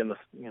day in the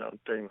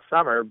during the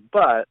summer,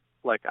 but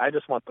like I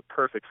just want the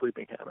perfect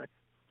sleeping hammock.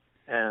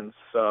 And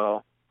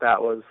so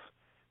that was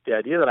the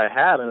idea that I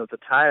had. And at the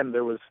time,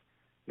 there was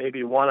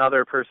maybe one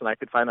other person I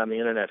could find on the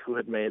internet who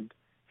had made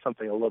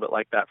something a little bit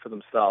like that for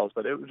themselves,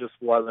 but it just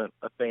wasn't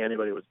a thing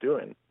anybody was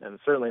doing, and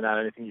certainly not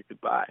anything you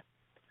could buy.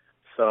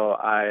 So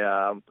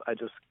I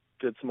just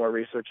did some more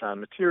research on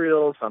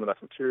materials, found the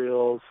best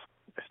materials.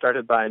 I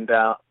started buying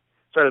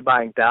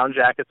down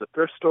jackets at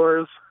thrift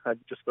stores. I'd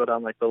just go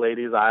down like the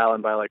ladies aisle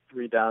and buy like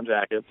 3 down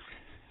jackets.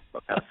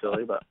 Well, kind of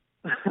silly, but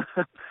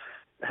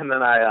and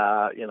then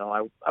I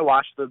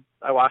washed the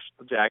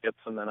jackets,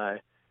 and then I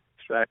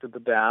extracted the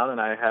down, and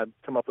I had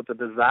come up with a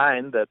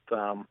design that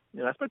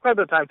I spent quite a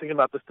bit of time thinking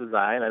about this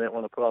design. I didn't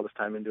want to put all this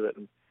time into it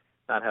and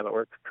not have it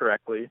work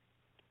correctly,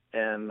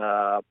 and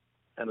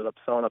ended up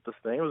sewing up this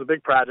thing. It was a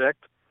big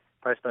project.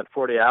 Probably spent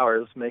 40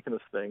 hours making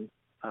this thing,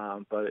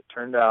 but it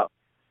turned out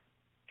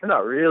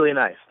really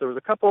nice. There was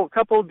a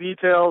couple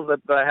details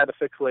that I had to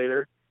fix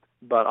later,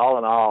 but all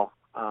in all,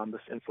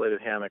 this insulated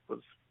hammock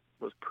was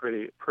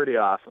pretty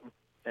awesome.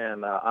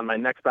 And on my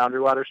next Boundary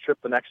Waters trip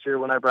the next year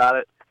when I brought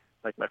it,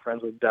 like, my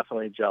friends were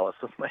definitely jealous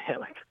of my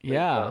hammock.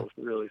 Yeah. It was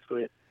really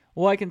sweet.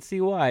 Well, I can see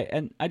why.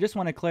 And I just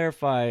want to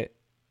clarify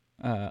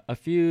a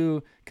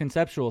few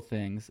conceptual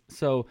things.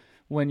 So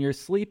when you're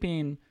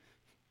sleeping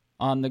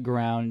on the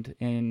ground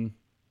in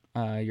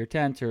your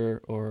tent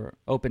or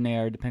open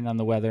air, depending on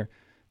the weather,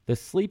 the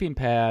sleeping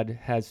pad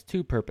has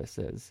 2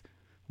 purposes.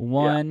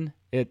 One,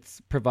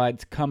 it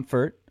provides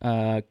comfort,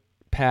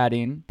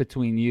 padding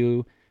between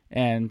you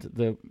and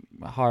the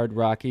hard,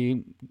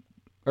 rocky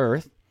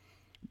earth,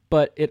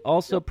 but it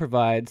also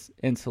provides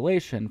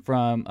insulation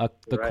from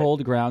the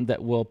cold ground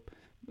that will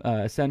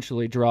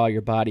essentially draw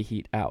your body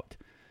heat out.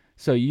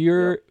 So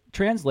you're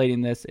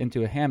translating this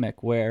into a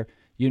hammock where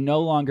you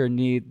no longer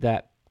need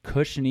that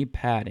cushiony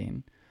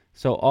padding.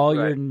 So all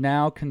you're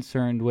now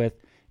concerned with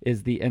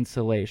is the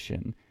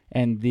insulation.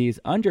 And these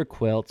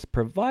underquilts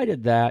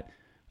provided that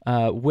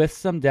with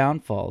some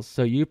downfalls.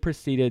 So you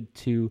proceeded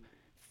to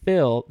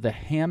fill the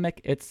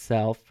hammock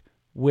itself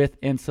with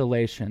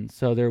insulation,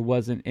 so there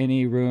wasn't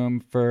any room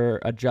for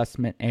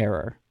adjustment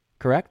error,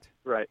 correct?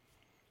 Right.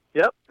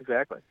 Yep,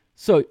 exactly.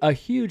 So a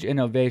huge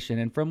innovation,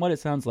 and from what it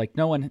sounds like,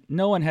 no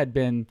one had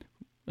been,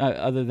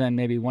 other than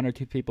maybe 1 or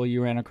 2 people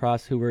you ran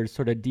across who were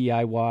sort of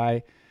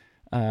DIY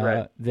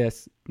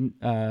this.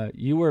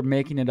 You were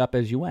making it up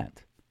as you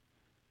went.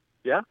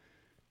 Yeah.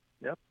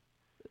 Yep.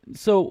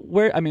 So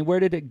where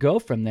did it go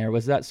from there?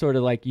 Was that sort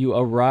of like you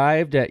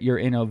arrived at your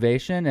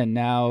innovation and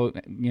now,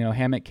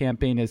 hammock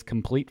camping is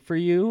complete for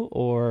you?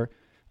 Or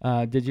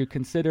did you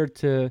consider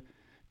to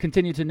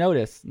continue to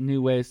notice new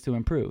ways to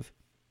improve?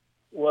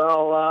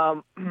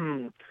 Well,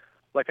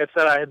 like I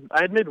said,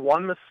 I had made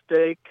one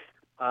mistake.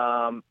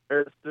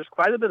 There's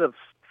quite a bit of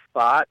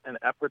thought and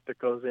effort that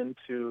goes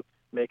into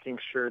making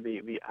sure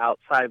the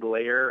outside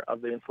layer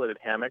of the insulated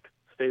hammock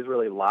stays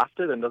really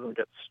lofted and doesn't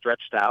get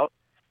stretched out.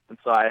 And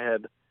so I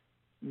had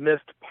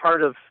missed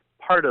part of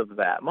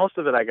that. Most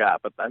of it I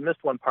got, but I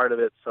missed one part of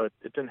it, so it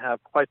didn't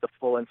have quite the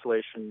full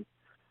insulation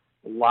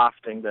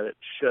lofting that it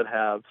should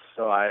have.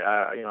 So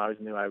I always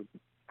knew I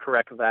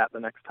correct that the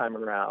next time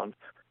around.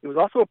 It was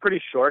also a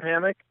pretty short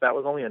hammock. That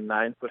was only a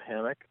 9-foot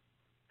hammock.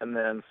 And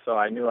then so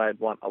I knew I'd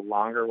want a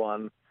longer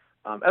one.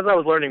 As I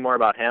was learning more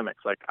about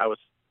hammocks, like I was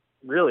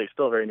really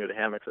still very new to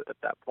hammocks at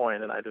that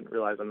point, and I didn't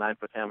realize a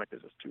 9-foot hammock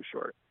is just too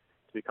short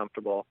to be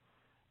comfortable.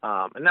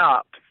 And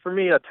now, for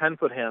me, a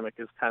 10-foot hammock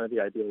is kind of the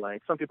ideal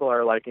length. Some people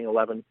are liking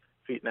 11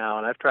 feet now,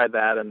 and I've tried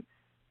that, and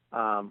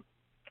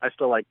I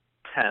still like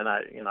 10.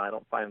 I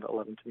don't find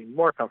 11 to be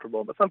more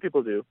comfortable, but some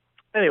people do.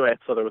 Anyway,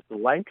 so there was the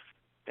length,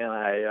 and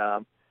I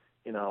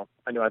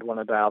knew I'd want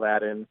to dial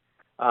that in.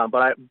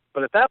 But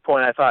at that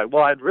point, I thought,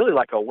 well, I'd really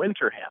like a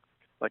winter hammock.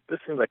 Like, this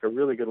seems like a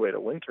really good way to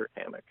winter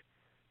hammock.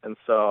 And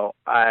so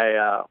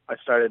I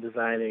started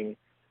designing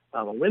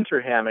a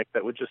winter hammock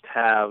that would just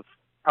have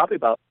probably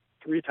about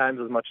 3 times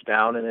as much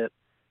down in it.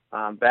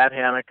 That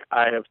hammock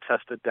I have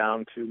tested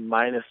down to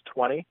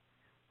 -20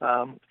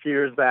 a few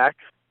years back.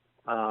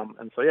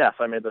 And so, yes,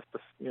 I made this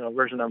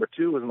version number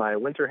 2 was my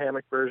winter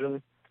hammock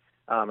version.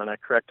 And I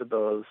corrected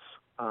those,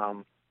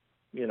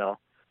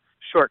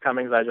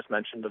 shortcomings I just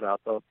mentioned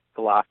about the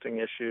lofting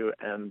issue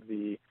and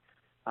the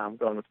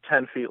going with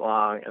 10 feet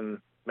long.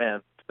 And,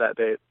 man, to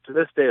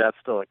this day, that's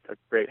still a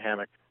great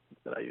hammock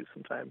that I use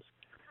sometimes.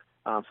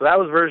 So that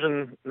was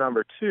version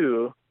number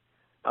 2.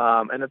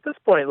 And at this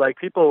point, like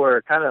people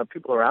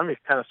around me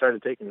kind of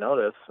started taking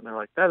notice, and they're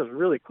like, "That is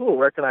really cool.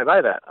 Where can I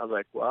buy that?" I was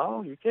like,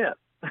 "Well, you can't."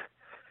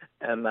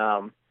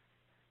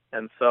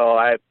 and so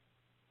I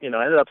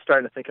ended up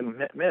starting to think,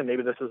 man,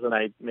 maybe this is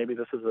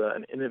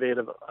an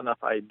innovative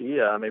enough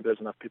idea. Maybe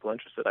there's enough people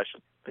interested. I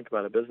should think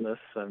about a business.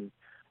 And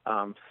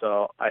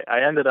so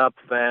I ended up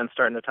then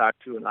starting to talk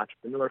to an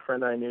entrepreneur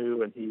friend I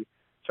knew, and he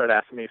started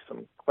asking me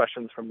some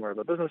questions from more of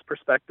a business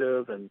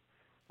perspective, and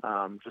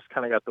just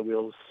kind of got the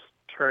wheels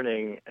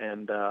turning.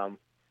 And so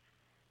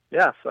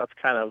that's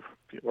kind of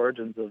the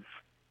origins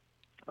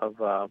of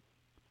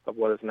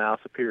what is now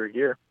Superior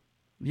Gear.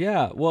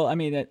 Yeah, well, I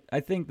mean, I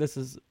think this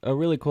is a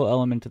really cool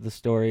element of the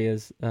story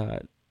is,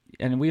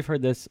 and we've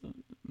heard this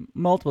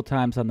multiple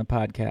times on the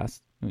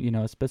podcast,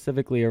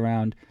 specifically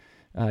around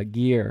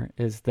gear,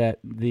 is that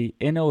the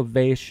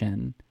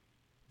innovation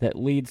that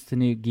leads to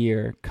new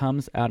gear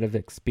comes out of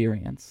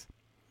experience.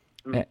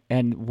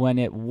 And when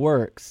it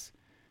works,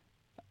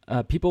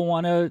 people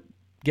want to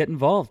get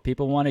involved.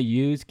 People want to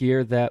use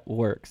gear that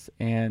works.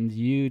 And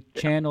you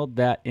channeled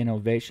that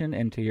innovation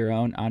into your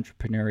own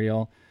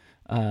entrepreneurial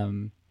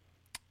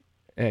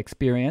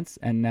experience,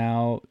 and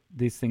now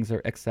these things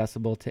are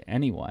accessible to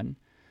anyone.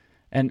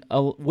 And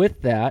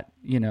with that,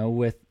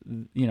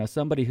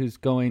 somebody who's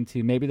going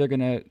to, maybe they're going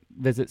to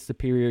visit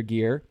Superior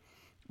Gear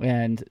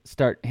and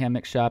start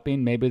hammock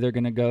shopping. Maybe they're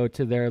going to go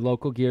to their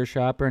local gear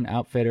shop or an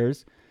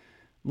outfitter's.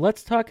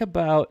 Let's talk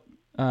about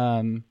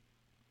the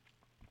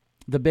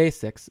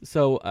basics.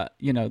 So,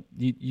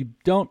 you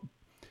don't,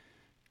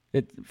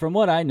 from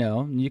what I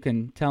know, you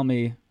can tell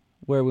me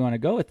where we want to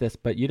go with this,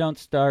 but you don't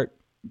start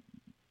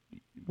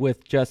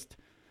with just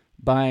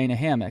buying a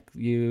hammock.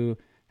 You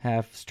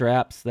have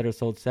straps that are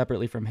sold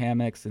separately from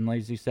hammocks, and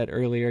as you said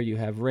earlier, you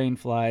have rain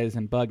flies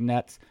and bug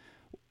nets.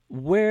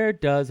 Where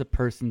does a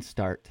person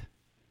start?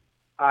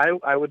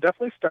 I would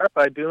definitely start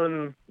by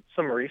doing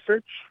some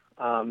research.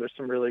 There's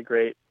some really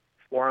great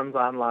forums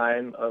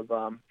online of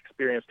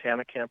experienced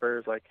hammock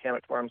campers like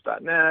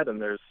hammockforums.net,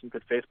 and there's some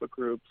good Facebook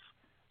groups.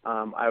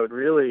 I would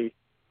really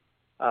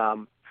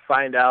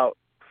find out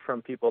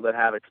from people that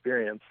have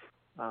experience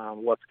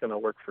what's going to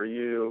work for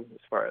you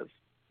as far as,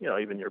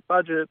 even your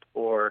budget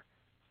or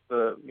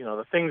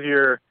the things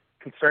you're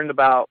concerned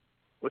about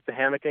with the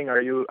hammocking.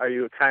 Are you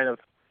a kind of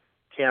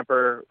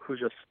camper who's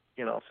just,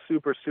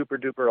 super, super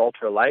duper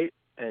ultra light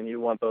and you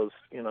want those,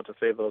 to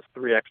save those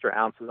 3 extra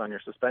ounces on your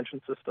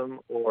suspension system?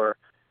 Or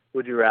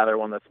would you rather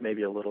one that's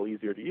maybe a little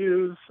easier to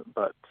use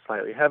but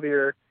slightly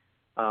heavier?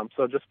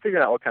 So just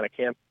figuring out what kind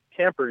of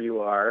camper you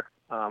are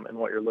and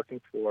what you're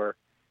looking for.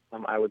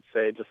 I would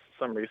say just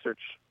some research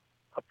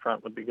up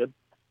front would be good.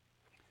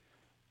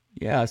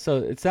 Yeah, so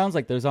it sounds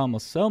like there's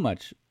almost so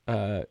much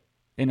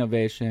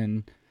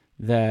innovation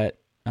that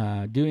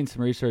doing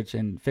some research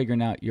and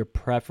figuring out your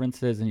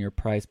preferences and your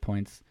price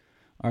points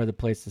are the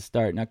place to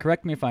start. Now,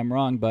 correct me if I'm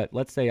wrong, but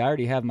let's say I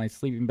already have my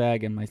sleeping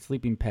bag and my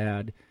sleeping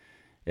pad.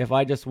 If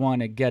I just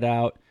want to get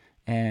out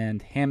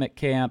and hammock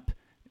camp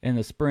in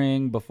the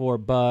spring before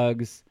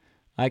bugs,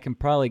 I can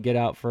probably get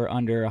out for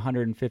under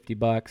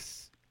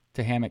 $150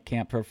 to hammock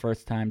camp for a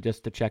first time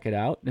just to check it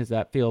out. Does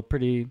that feel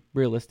pretty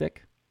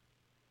realistic?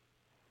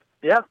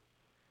 Yeah,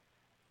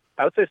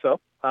 I would say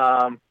so.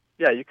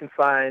 You can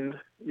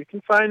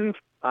find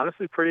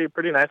honestly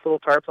pretty nice little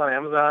tarps on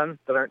Amazon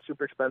that aren't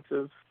super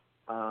expensive.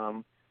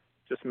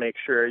 Just make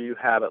sure you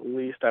have at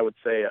least, I would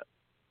say,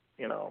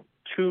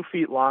 2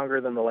 feet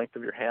longer than the length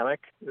of your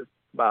hammock is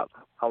about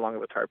how long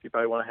of a tarp you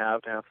probably want to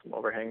have some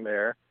overhang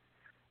there.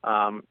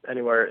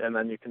 Anywhere, and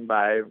then you can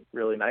buy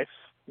really nice,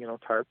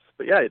 tarps.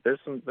 But yeah, there's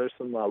some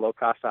low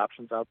cost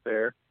options out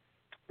there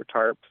for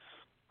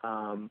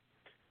tarps.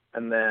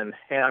 And then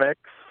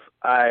hammocks,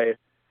 I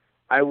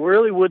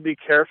really would be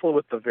careful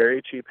with the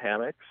very cheap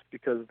hammocks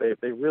because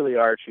they really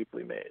are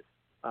cheaply made.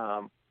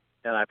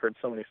 And I've heard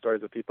so many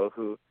stories of people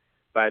who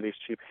buy these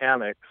cheap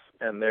hammocks,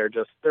 and they're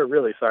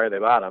really sorry they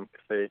bought them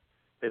because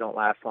they don't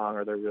last long,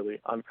 or they're really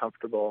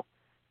uncomfortable.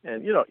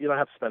 And you don't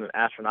have to spend an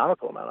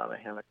astronomical amount on a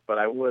hammock, but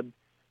I would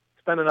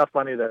spend enough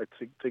money there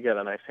to get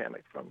a nice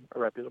hammock from a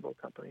reputable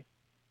company.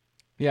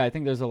 Yeah, I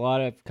think there's a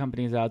lot of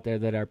companies out there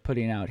that are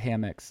putting out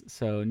hammocks,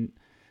 so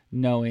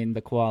knowing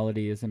the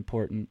quality is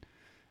important.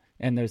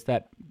 And there's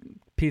that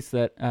piece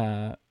that,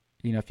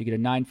 if you get a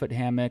 9-foot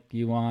hammock,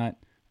 you want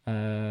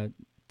a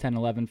 10,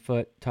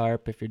 11-foot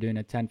tarp. If you're doing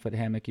a 10-foot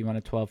hammock, you want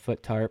a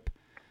 12-foot tarp.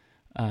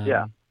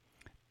 Yeah.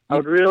 I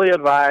would really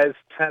advise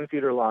 10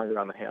 feet or longer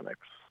on the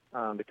hammocks,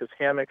 because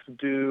hammocks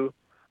do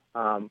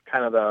kind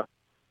of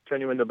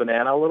turn you into a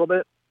banana a little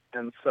bit,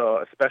 and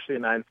so especially a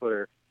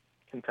 9-footer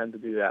can tend to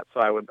do that. So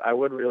I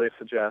would really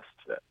suggest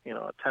a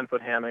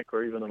 10-foot hammock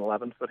or even an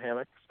 11-foot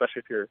hammock,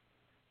 especially if you're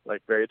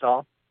like very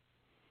tall.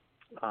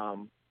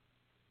 And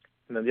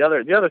then the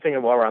other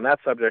thing, while we're on that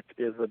subject,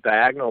 is the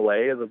diagonal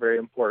lay is a very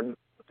important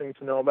thing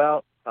to know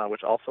about,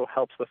 which also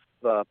helps with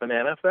the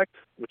banana effect,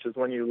 which is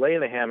when you lay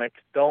in a hammock,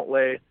 don't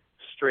lay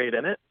straight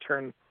in it.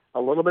 Turn a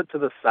little bit to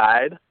the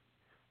side,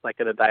 like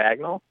at a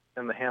diagonal,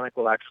 and the hammock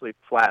will actually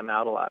flatten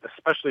out a lot,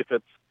 especially if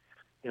it's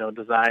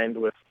designed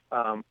with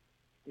the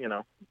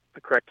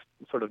correct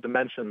sort of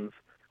dimensions.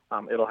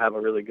 It'll have a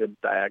really good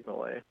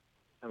diagonal lay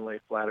and lay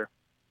flatter.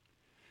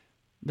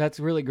 That's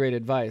really great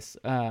advice.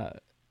 I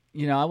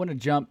want to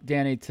jump,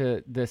 Danny,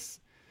 to this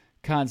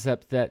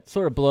concept that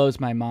sort of blows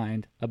my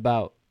mind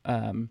about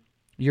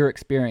your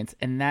experience,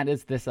 and that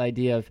is this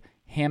idea of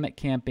hammock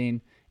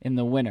camping in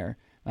the winter.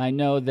 I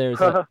know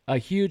there's a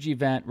huge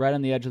event right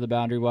on the edge of the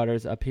Boundary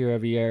Waters up here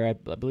every year. I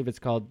believe it's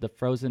called the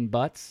Frozen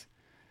Butts.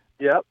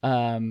 Yep.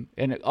 And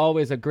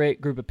always a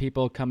great group of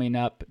people coming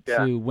up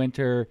to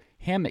winter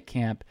hammock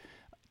camp.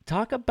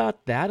 Talk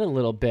about that a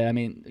little bit. I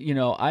mean,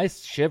 I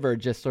shiver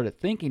just sort of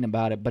thinking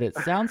about it, but it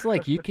sounds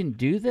like you can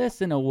do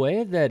this in a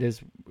way that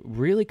is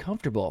really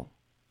comfortable.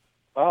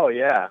 Oh,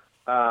 yeah.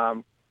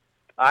 I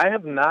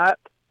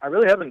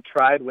really haven't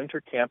tried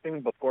winter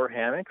camping before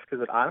hammocks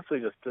because it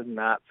honestly just did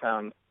not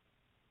sound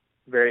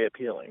very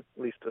appealing,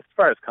 at least as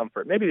far as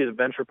comfort. Maybe the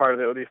adventure part of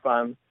it would be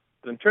fun,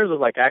 but in terms of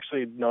like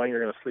actually knowing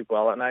you're going to sleep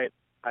well at night,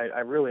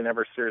 I really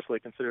never seriously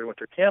considered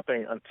winter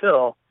camping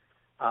until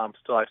I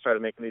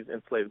started making these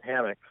insulated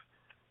hammocks.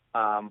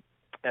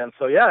 And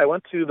so, I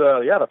went to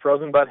the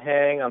Frozen Butt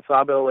Hang on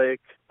Sawbill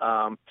Lake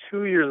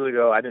 2 years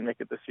ago. I didn't make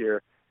it this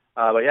year.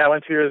 But I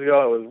went 2 years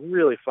ago. It was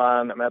really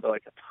fun. I met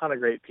like a ton of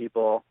great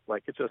people.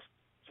 Like it's just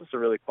a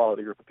really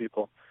quality group of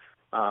people.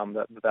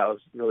 That was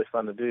really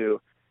fun to do.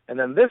 And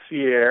then this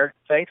year,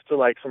 thanks to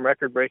like some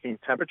record-breaking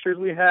temperatures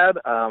we had,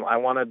 I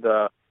wanted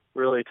to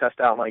really test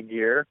out my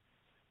gear.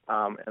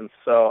 And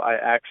so I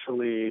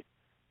actually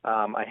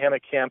I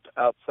hammock camped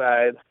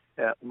outside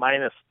at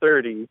minus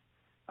 30.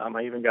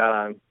 I even got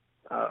on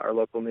our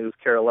local news,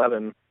 KARE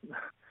 11,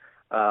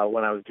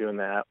 when I was doing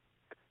that.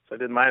 So I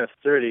did minus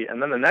 30.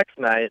 And then the next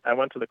night, I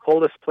went to the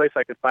coldest place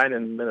I could find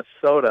in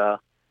Minnesota,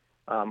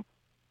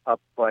 up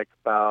like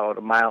about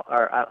a mile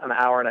or an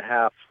hour and a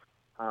half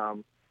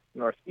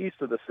northeast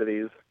of the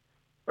cities,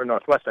 or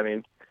northwest, I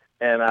mean.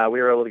 And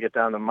we were able to get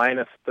down to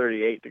minus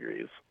 38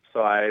 degrees.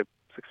 So I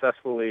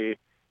successfully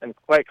and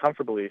quite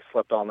comfortably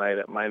slept all night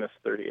at minus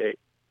 38.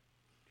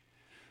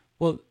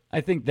 Well,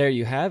 I think there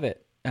you have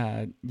it.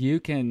 You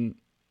can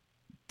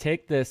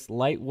take this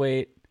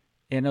lightweight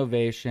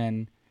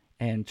innovation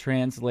and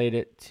translate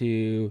it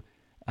to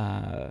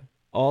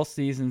all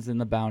seasons in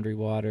the Boundary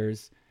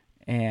Waters.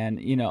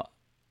 And,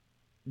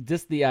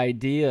 just the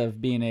idea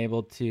of being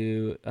able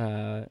to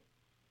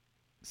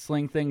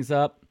sling things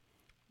up,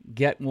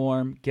 get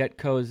warm, get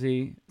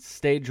cozy,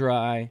 stay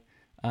dry,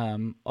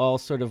 all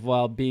sort of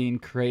while being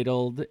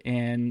cradled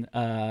in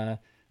a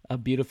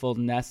beautiful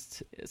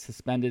nest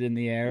suspended in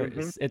the air.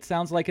 Mm-hmm. It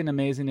sounds like an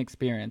amazing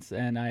experience,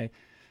 and I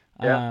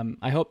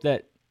hope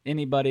that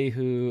anybody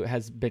who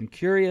has been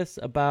curious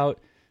about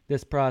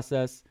this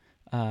process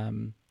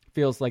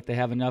feels like they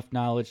have enough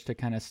knowledge to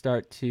kind of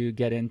start to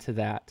get into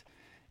that.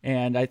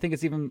 And I think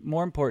it's even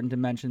more important to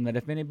mention that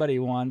if anybody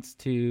wants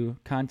to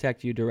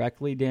contact you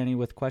directly, Danny,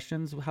 with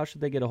questions, how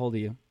should they get a hold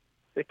of you?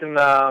 They can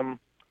they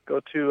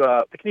can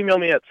email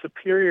me at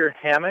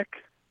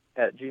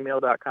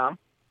superiorhammock@gmail.com.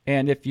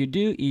 And if you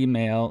do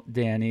email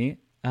Danny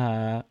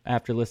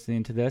after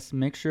listening to this,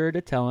 make sure to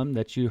tell him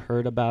that you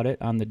heard about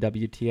it on the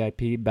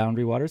WTIP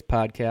Boundary Waters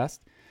podcast.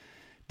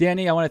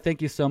 Danny, I want to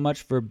thank you so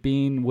much for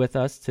being with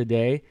us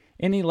today.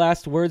 Any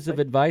last words of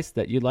advice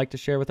that you'd like to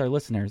share with our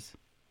listeners?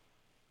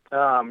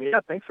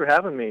 Thanks for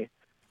having me.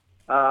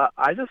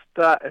 I just,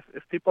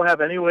 if people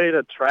have any way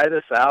to try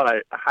this out,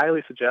 I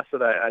highly suggest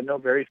it. I know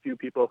very few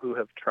people who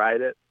have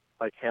tried it,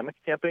 like hammock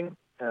camping,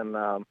 and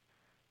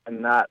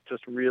not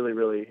just really,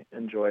 really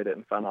enjoyed it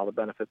and found all the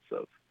benefits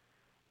of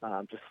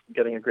just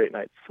getting a great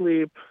night's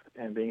sleep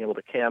and being able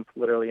to camp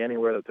literally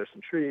anywhere that there's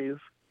some trees,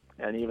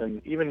 and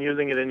even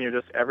using it in your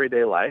just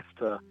everyday life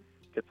to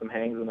get some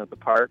hangs in at the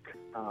park.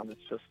 I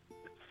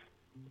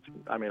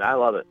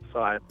love it. So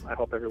I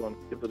hope everyone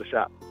gives it a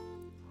shot.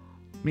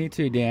 Me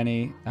too,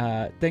 Danny.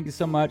 Thank you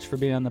so much for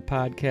being on the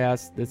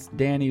podcast. This is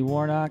Danny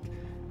Warnock,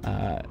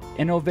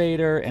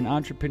 innovator and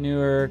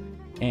entrepreneur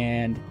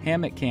and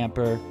hammock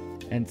camper,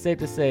 and safe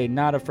to say,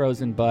 not a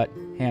frozen butt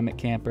hammock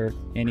camper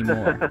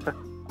anymore.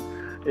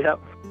 Yep.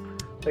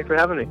 Thanks for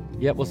having me.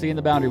 Yep, we'll see you in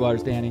the Boundary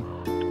Waters, Danny.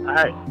 All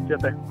right. See you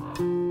up there.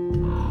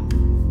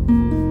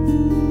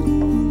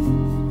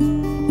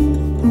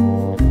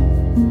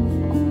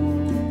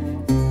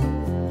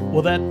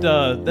 Well,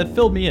 that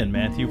filled me in,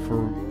 Matthew,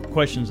 for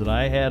questions that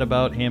I had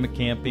about hammock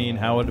camping,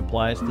 how it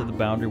applies to the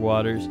Boundary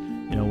Waters.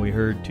 You know, we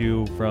heard,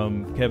 too,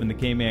 from Kevin the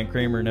K-Man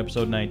Kramer in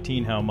episode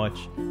 19 how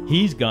much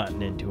he's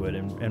gotten into it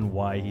and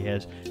why he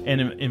has.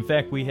 And, in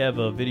fact, we have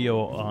a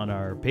video on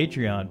our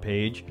Patreon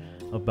page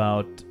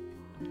about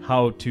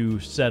how to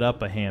set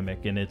up a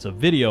hammock. And it's a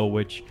video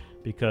which,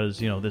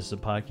 because, you know, this is a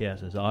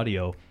podcast, is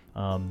audio,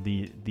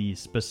 the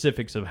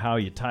specifics of how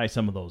you tie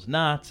some of those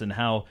knots and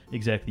how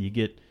exactly you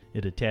get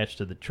it attached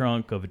to the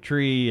trunk of a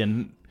tree.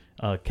 And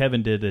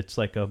Kevin did, it's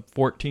like a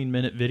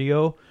 14-minute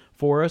video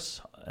for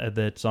us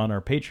that's on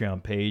our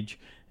Patreon page.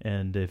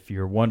 And if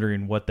you're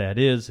wondering what that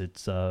is,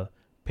 it's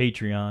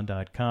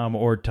patreon.com,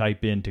 or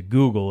type into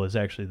Google is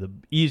actually the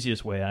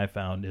easiest way I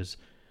found, is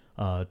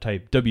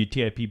type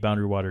WTIP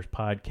Boundary Waters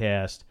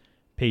Podcast,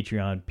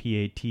 Patreon,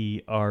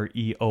 Patreon,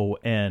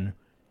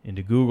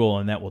 into Google,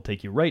 and that will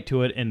take you right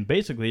to it. And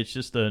basically, it's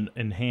just an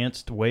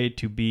enhanced way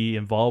to be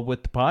involved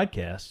with the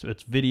podcast.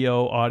 It's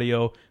video,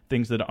 audio,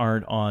 things that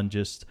aren't on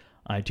just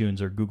iTunes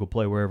or Google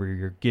Play, wherever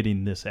you're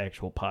getting this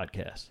actual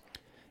podcast.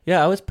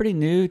 Yeah, I was pretty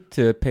new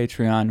to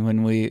Patreon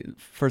when we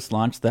first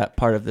launched that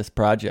part of this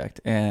project,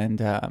 and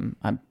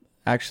I'm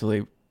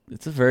actually,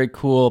 it's a very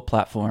cool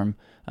platform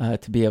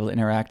to be able to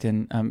interact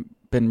in. I've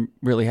been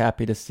really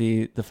happy to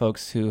see the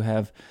folks who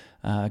have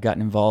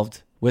gotten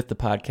involved with the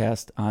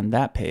podcast on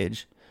that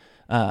page.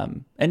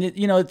 And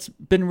it's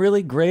been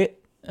really great.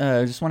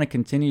 I just want to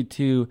continue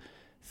to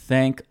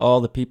thank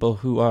all the people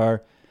who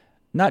are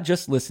not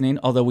just listening,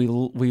 although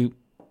we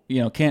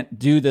can't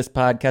do this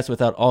podcast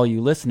without all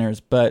you listeners,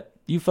 but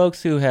you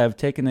folks who have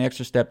taken the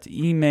extra step to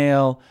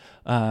email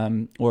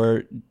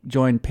or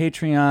join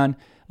Patreon.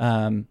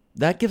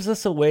 That gives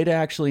us a way to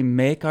actually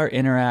make our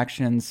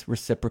interactions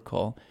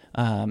reciprocal.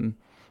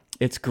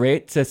 It's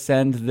great to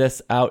send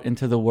this out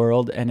into the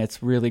world, and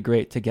it's really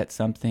great to get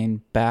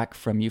something back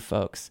from you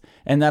folks.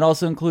 And that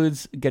also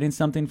includes getting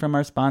something from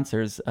our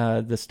sponsors.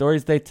 The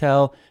stories they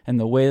tell and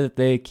the way that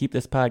they keep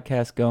this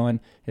podcast going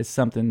is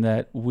something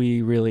that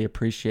we really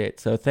appreciate.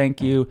 So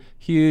thank you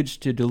huge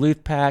to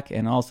Duluth Pack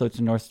and also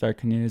to North Star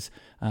Canoes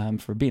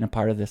for being a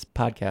part of this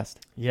podcast.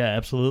 Yeah,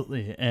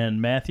 absolutely.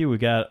 And Matthew, we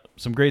got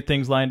some great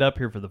things lined up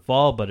here for the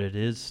fall, but it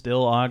is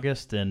still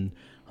August, and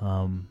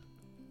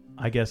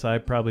I guess I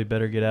probably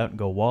better get out and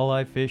go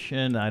walleye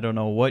fishing. I don't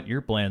know what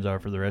your plans are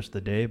for the rest of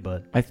the day,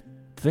 but I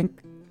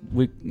think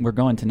we're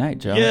going tonight,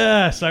 Joe.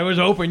 Yes, I was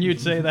hoping you'd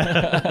say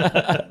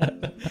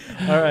that.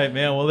 All right,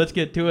 man. Well, let's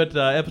get to it.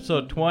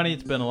 Episode 20.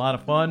 It's been a lot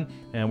of fun,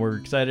 and we're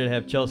excited to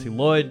have Chelsea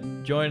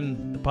Lloyd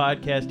join the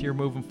podcast here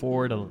moving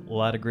forward. A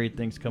lot of great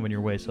things coming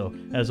your way. So,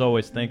 as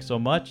always, thanks so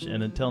much.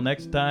 And until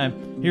next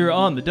time, here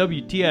on the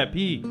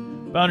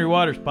WTIP Boundary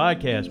Waters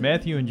podcast,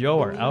 Matthew and Joe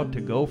are out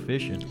to go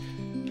fishing.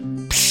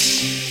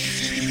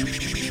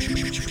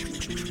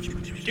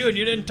 Dude,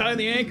 you didn't tie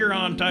the anchor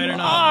on tight enough.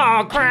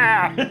 Oh,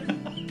 crap! I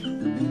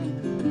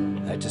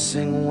like to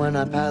sing when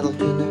I paddle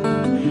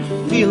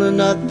canoe, feeling,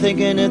 not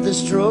thinking if the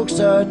strokes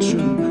are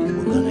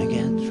true. We're gonna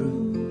get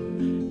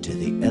through to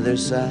the other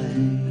side.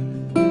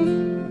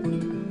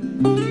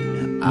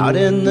 Now, out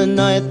in the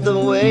night, the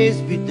waves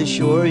beat the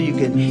shore. You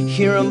can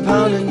hear them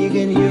pounding, you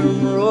can hear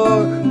them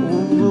roar.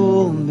 Oh,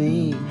 roll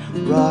me,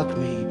 rock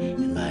me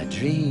in my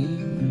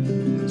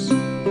dreams.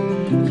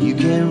 You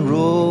can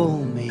roll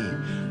me,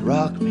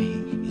 rock me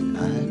in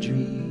my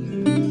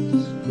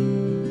dreams.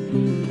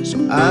 So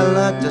I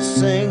like to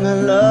sing, I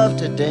love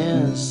to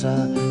dance,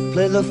 I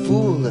play the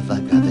fool if I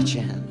got the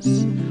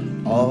chance.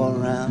 All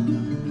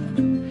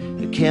around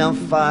the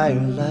campfire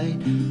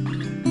light,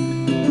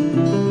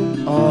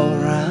 all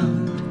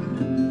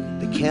around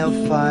the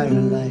campfire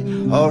light,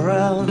 all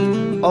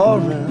round, all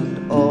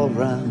round, all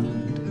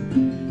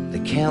round the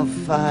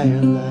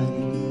campfire light.